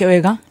Ngai agwĩke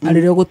wega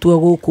arĩrĩa ũgũtua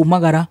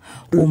gũkumagara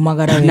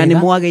umagara wega na nĩ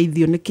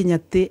mwageithio nĩ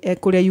Kinyatĩ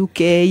ekũrĩa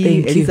UK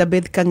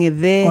Elizabeth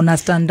Kang'ethe ona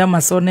Standa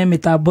Masone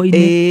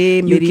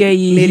mitambo-inĩ UK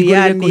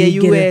Miriani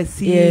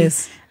US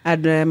yes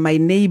and my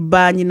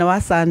neighbor nyina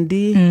wa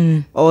Sandy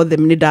othe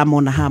nĩ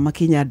ndamona ha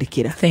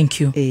makinyandĩkĩra.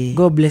 Thank you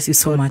God bless you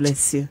so much.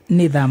 Bless you.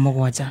 Nĩ thaa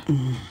mũgwanja